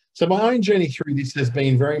 So my own journey through this has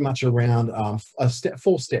been very much around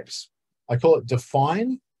 4 steps. I call it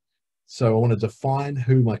define. So I want to define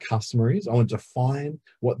who my customer is. I want to define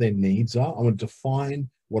what their needs are. I want to define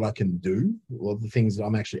what I can do, or the things that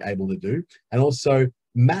I'm actually able to do, and also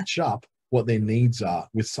match up what their needs are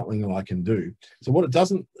with something that I can do. So what it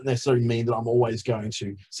doesn't necessarily mean that I'm always going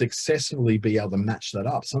to successfully be able to match that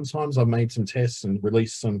up. Sometimes I've made some tests and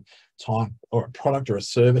released some type or a product or a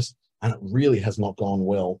service, and it really has not gone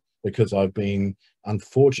well because I've been,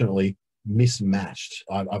 unfortunately, mismatched.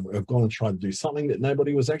 I've gone and tried to do something that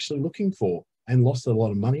nobody was actually looking for and lost a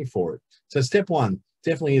lot of money for it. So step 1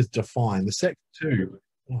 definitely is define. The step 2,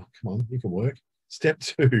 oh, come on, you can work. Step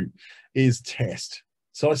 2 is test.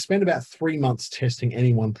 So I spend about 3 months testing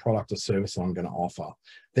any one product or service I'm going to offer.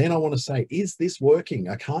 Then I want to say, is this working?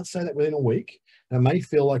 I can't say that within a week. It may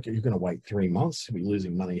feel like you're going to wait 3 months to be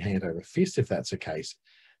losing money hand over fist if that's the case.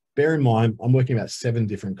 Bear in mind, I'm working about 7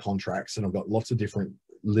 different contracts and I've got lots of different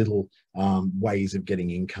little ways of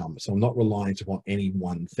getting income. So I'm not reliant upon any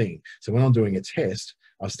one thing. So when I'm doing a test,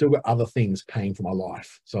 I've still got other things paying for my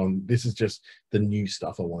life. So this is just the new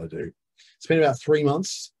stuff I want to do. Spend about 3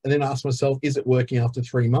 months and then ask myself, is it working after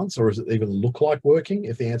 3 months, or does it even look like working?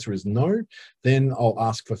 If the answer is no, then I'll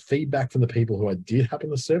ask for feedback from the people who I did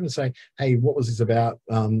happen to serve and say, hey, what was this about?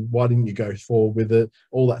 Why didn't you go forward with it?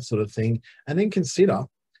 All that sort of thing. And then consider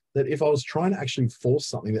that if I was trying to actually force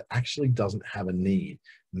something that actually doesn't have a need,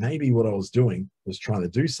 maybe what I was doing was trying to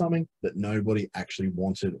do something that nobody actually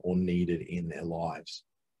wanted or needed in their lives.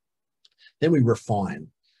 Then we refine.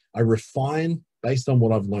 I refine based on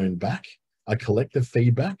what I've learned back. I collect the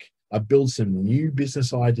feedback. I build some new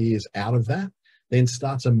business ideas out of that, then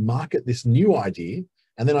start to market this new idea,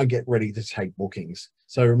 and then I get ready to take bookings.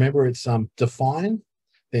 So remember, it's define,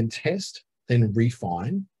 then test, then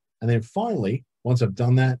refine, and then finally, once I've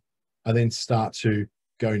done that, I then start to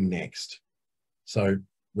go next. So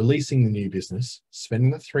releasing the new business, spending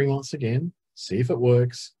the 3 months again, see if it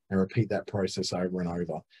works, and repeat that process over and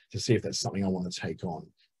over to see if that's something I want to take on.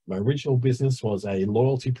 My original business was a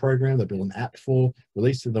loyalty program that I built an app for,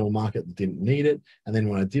 released it to the market that didn't need it. And then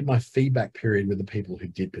when I did my feedback period with the people who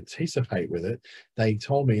did participate with it, they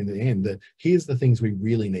told me in the end that here's the things we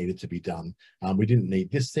really needed to be done. We didn't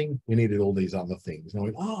need this thing, we needed all these other things. And I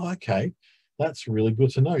went, oh, okay. That's really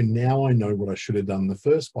good to know. Now I know what I should have done in the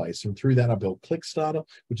first place. And through that, I built ClickStarter,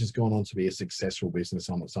 which has gone on to be a successful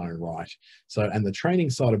business on its own right. So, and the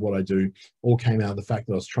training side of what I do all came out of the fact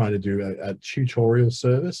that I was trying to do a tutorial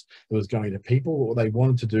service that was going to people. What they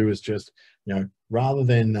wanted to do is just, rather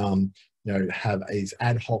than, have these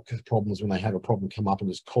ad hoc problems when they have a problem come up and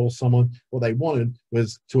just call someone, what they wanted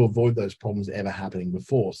was to avoid those problems ever happening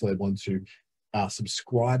before. So they wanted to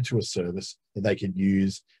subscribe to a service that they could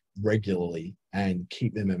use regularly and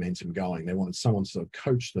keep their momentum going. They wanted someone to sort of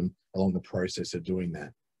coach them along the process of doing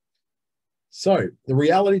that. So the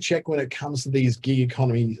reality check when it comes to these gig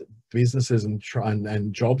economy businesses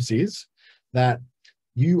and jobs is that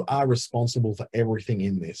you are responsible for everything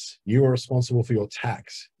in this. You are responsible for your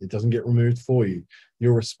tax. It doesn't get removed for you.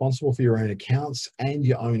 You're responsible for your own accounts and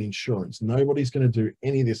your own insurance. Nobody's going to do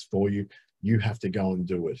any of this for you. You have to go and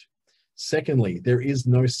do it. Secondly, there is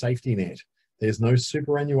no safety net. There's no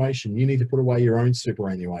superannuation. You need to put away your own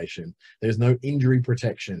superannuation. There's no injury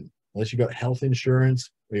protection. Unless you've got health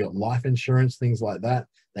insurance or you've got life insurance, things like that,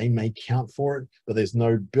 they may count for it, but there's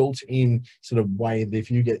no built-in sort of way that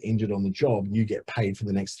if you get injured on the job, you get paid for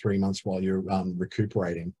the next 3 months while you're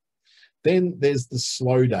recuperating. Then there's the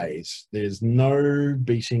slow days. There's no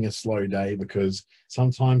beating a slow day because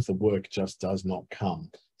sometimes the work just does not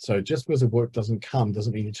come. So just because the work doesn't come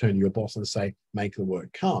doesn't mean you turn to your boss and say, make the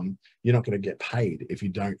work come. You're not going to get paid if you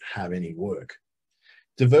don't have any work.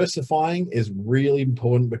 Diversifying is really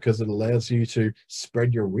important because it allows you to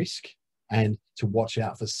spread your risk and to watch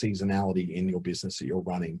out for seasonality in your business that you're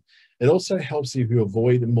running. It also helps you to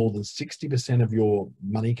avoid more than 60% of your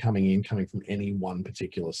money coming from any one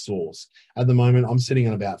particular source. At the moment, I'm sitting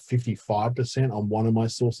on about 55% on one of my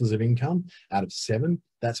sources of income out of 7.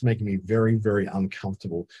 That's making me very, very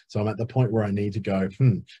uncomfortable. So I'm at the point where I need to go,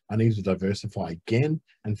 I need to diversify again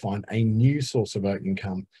and find a new source of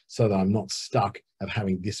income so that I'm not stuck of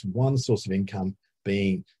having this one source of income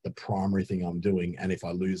being the primary thing I'm doing. And if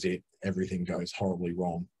I lose it, everything goes horribly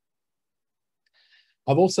wrong.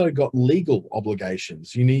 I've also got legal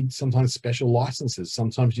obligations. You need sometimes special licenses.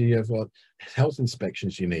 Sometimes you have health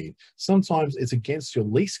inspections you need. Sometimes it's against your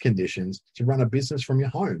lease conditions to run a business from your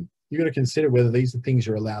home. You've got to consider whether these are things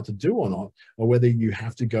you're allowed to do or not, or whether you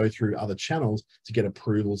have to go through other channels to get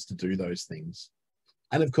approvals to do those things.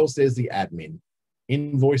 And of course, there's the admin.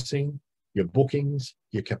 Invoicing, your bookings,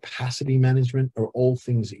 your capacity management are all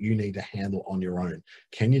things that you need to handle on your own.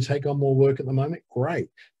 Can you take on more work at the moment? Great.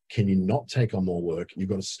 Can you not take on more work? You've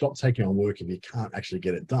got to stop taking on work if you can't actually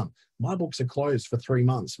get it done. My books are closed for 3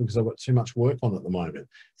 months because I've got too much work on at the moment.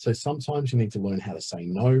 So sometimes you need to learn how to say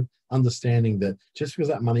no, understanding that just because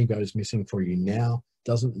that money goes missing for you now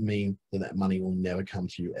doesn't mean that that money will never come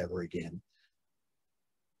to you ever again.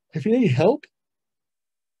 If you need help,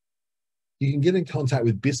 you can get in contact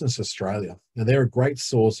with Business Australia. Now, they're a great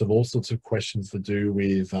source of all sorts of questions to do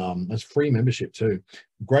with, it's free membership too.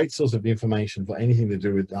 Great source of information for anything to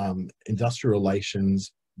do with industrial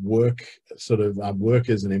relations, work,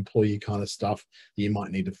 workers and employee kind of stuff that you might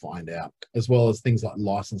need to find out, as well as things like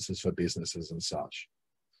licenses for businesses and such.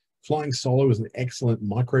 Flying Solo is an excellent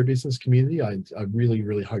micro business community. I really,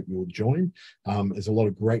 really hope you'll join. There's a lot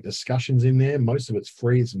of great discussions in there. Most of it's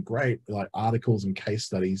free. Some great articles and case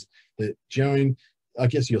studies that join, I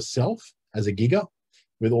guess, yourself as a gigger,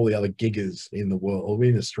 with all the other giggers in the world, or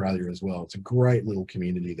in Australia as well. It's a great little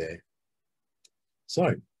community there.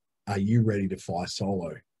 So, are you ready to fly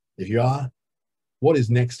solo? If you are, what is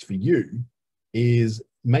next for you is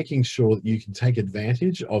making sure that you can take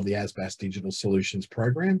advantage of the ASBAS Digital Solutions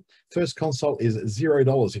program. First consult is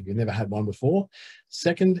 $0 if you've never had one before.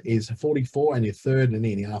 Second is $44, and your third and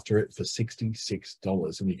any after it for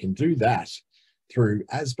 $66. And you can do that through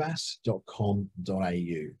asbas.com.au,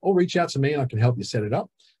 or reach out to me and I can help you set it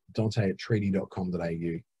up,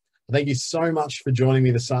 dante@treaty.com.au. Thank you so much for joining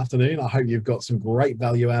me this afternoon. I hope you've got some great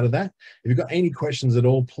value out of that. If you've got any questions at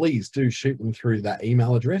all, please do shoot them through that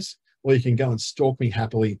email address, or you can go and stalk me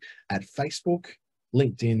happily at Facebook,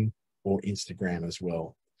 LinkedIn, or Instagram as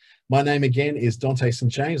well. My name again is Dante St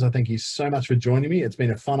James. I thank you so much for joining me. It's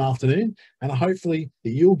been a fun afternoon, and hopefully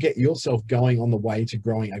that you'll get yourself going on the way to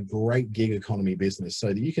growing a great gig economy business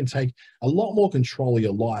so that you can take a lot more control of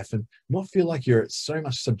your life and not feel like you're so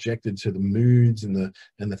much subjected to the moods and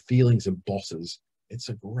the feelings of bosses. It's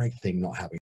a great thing not having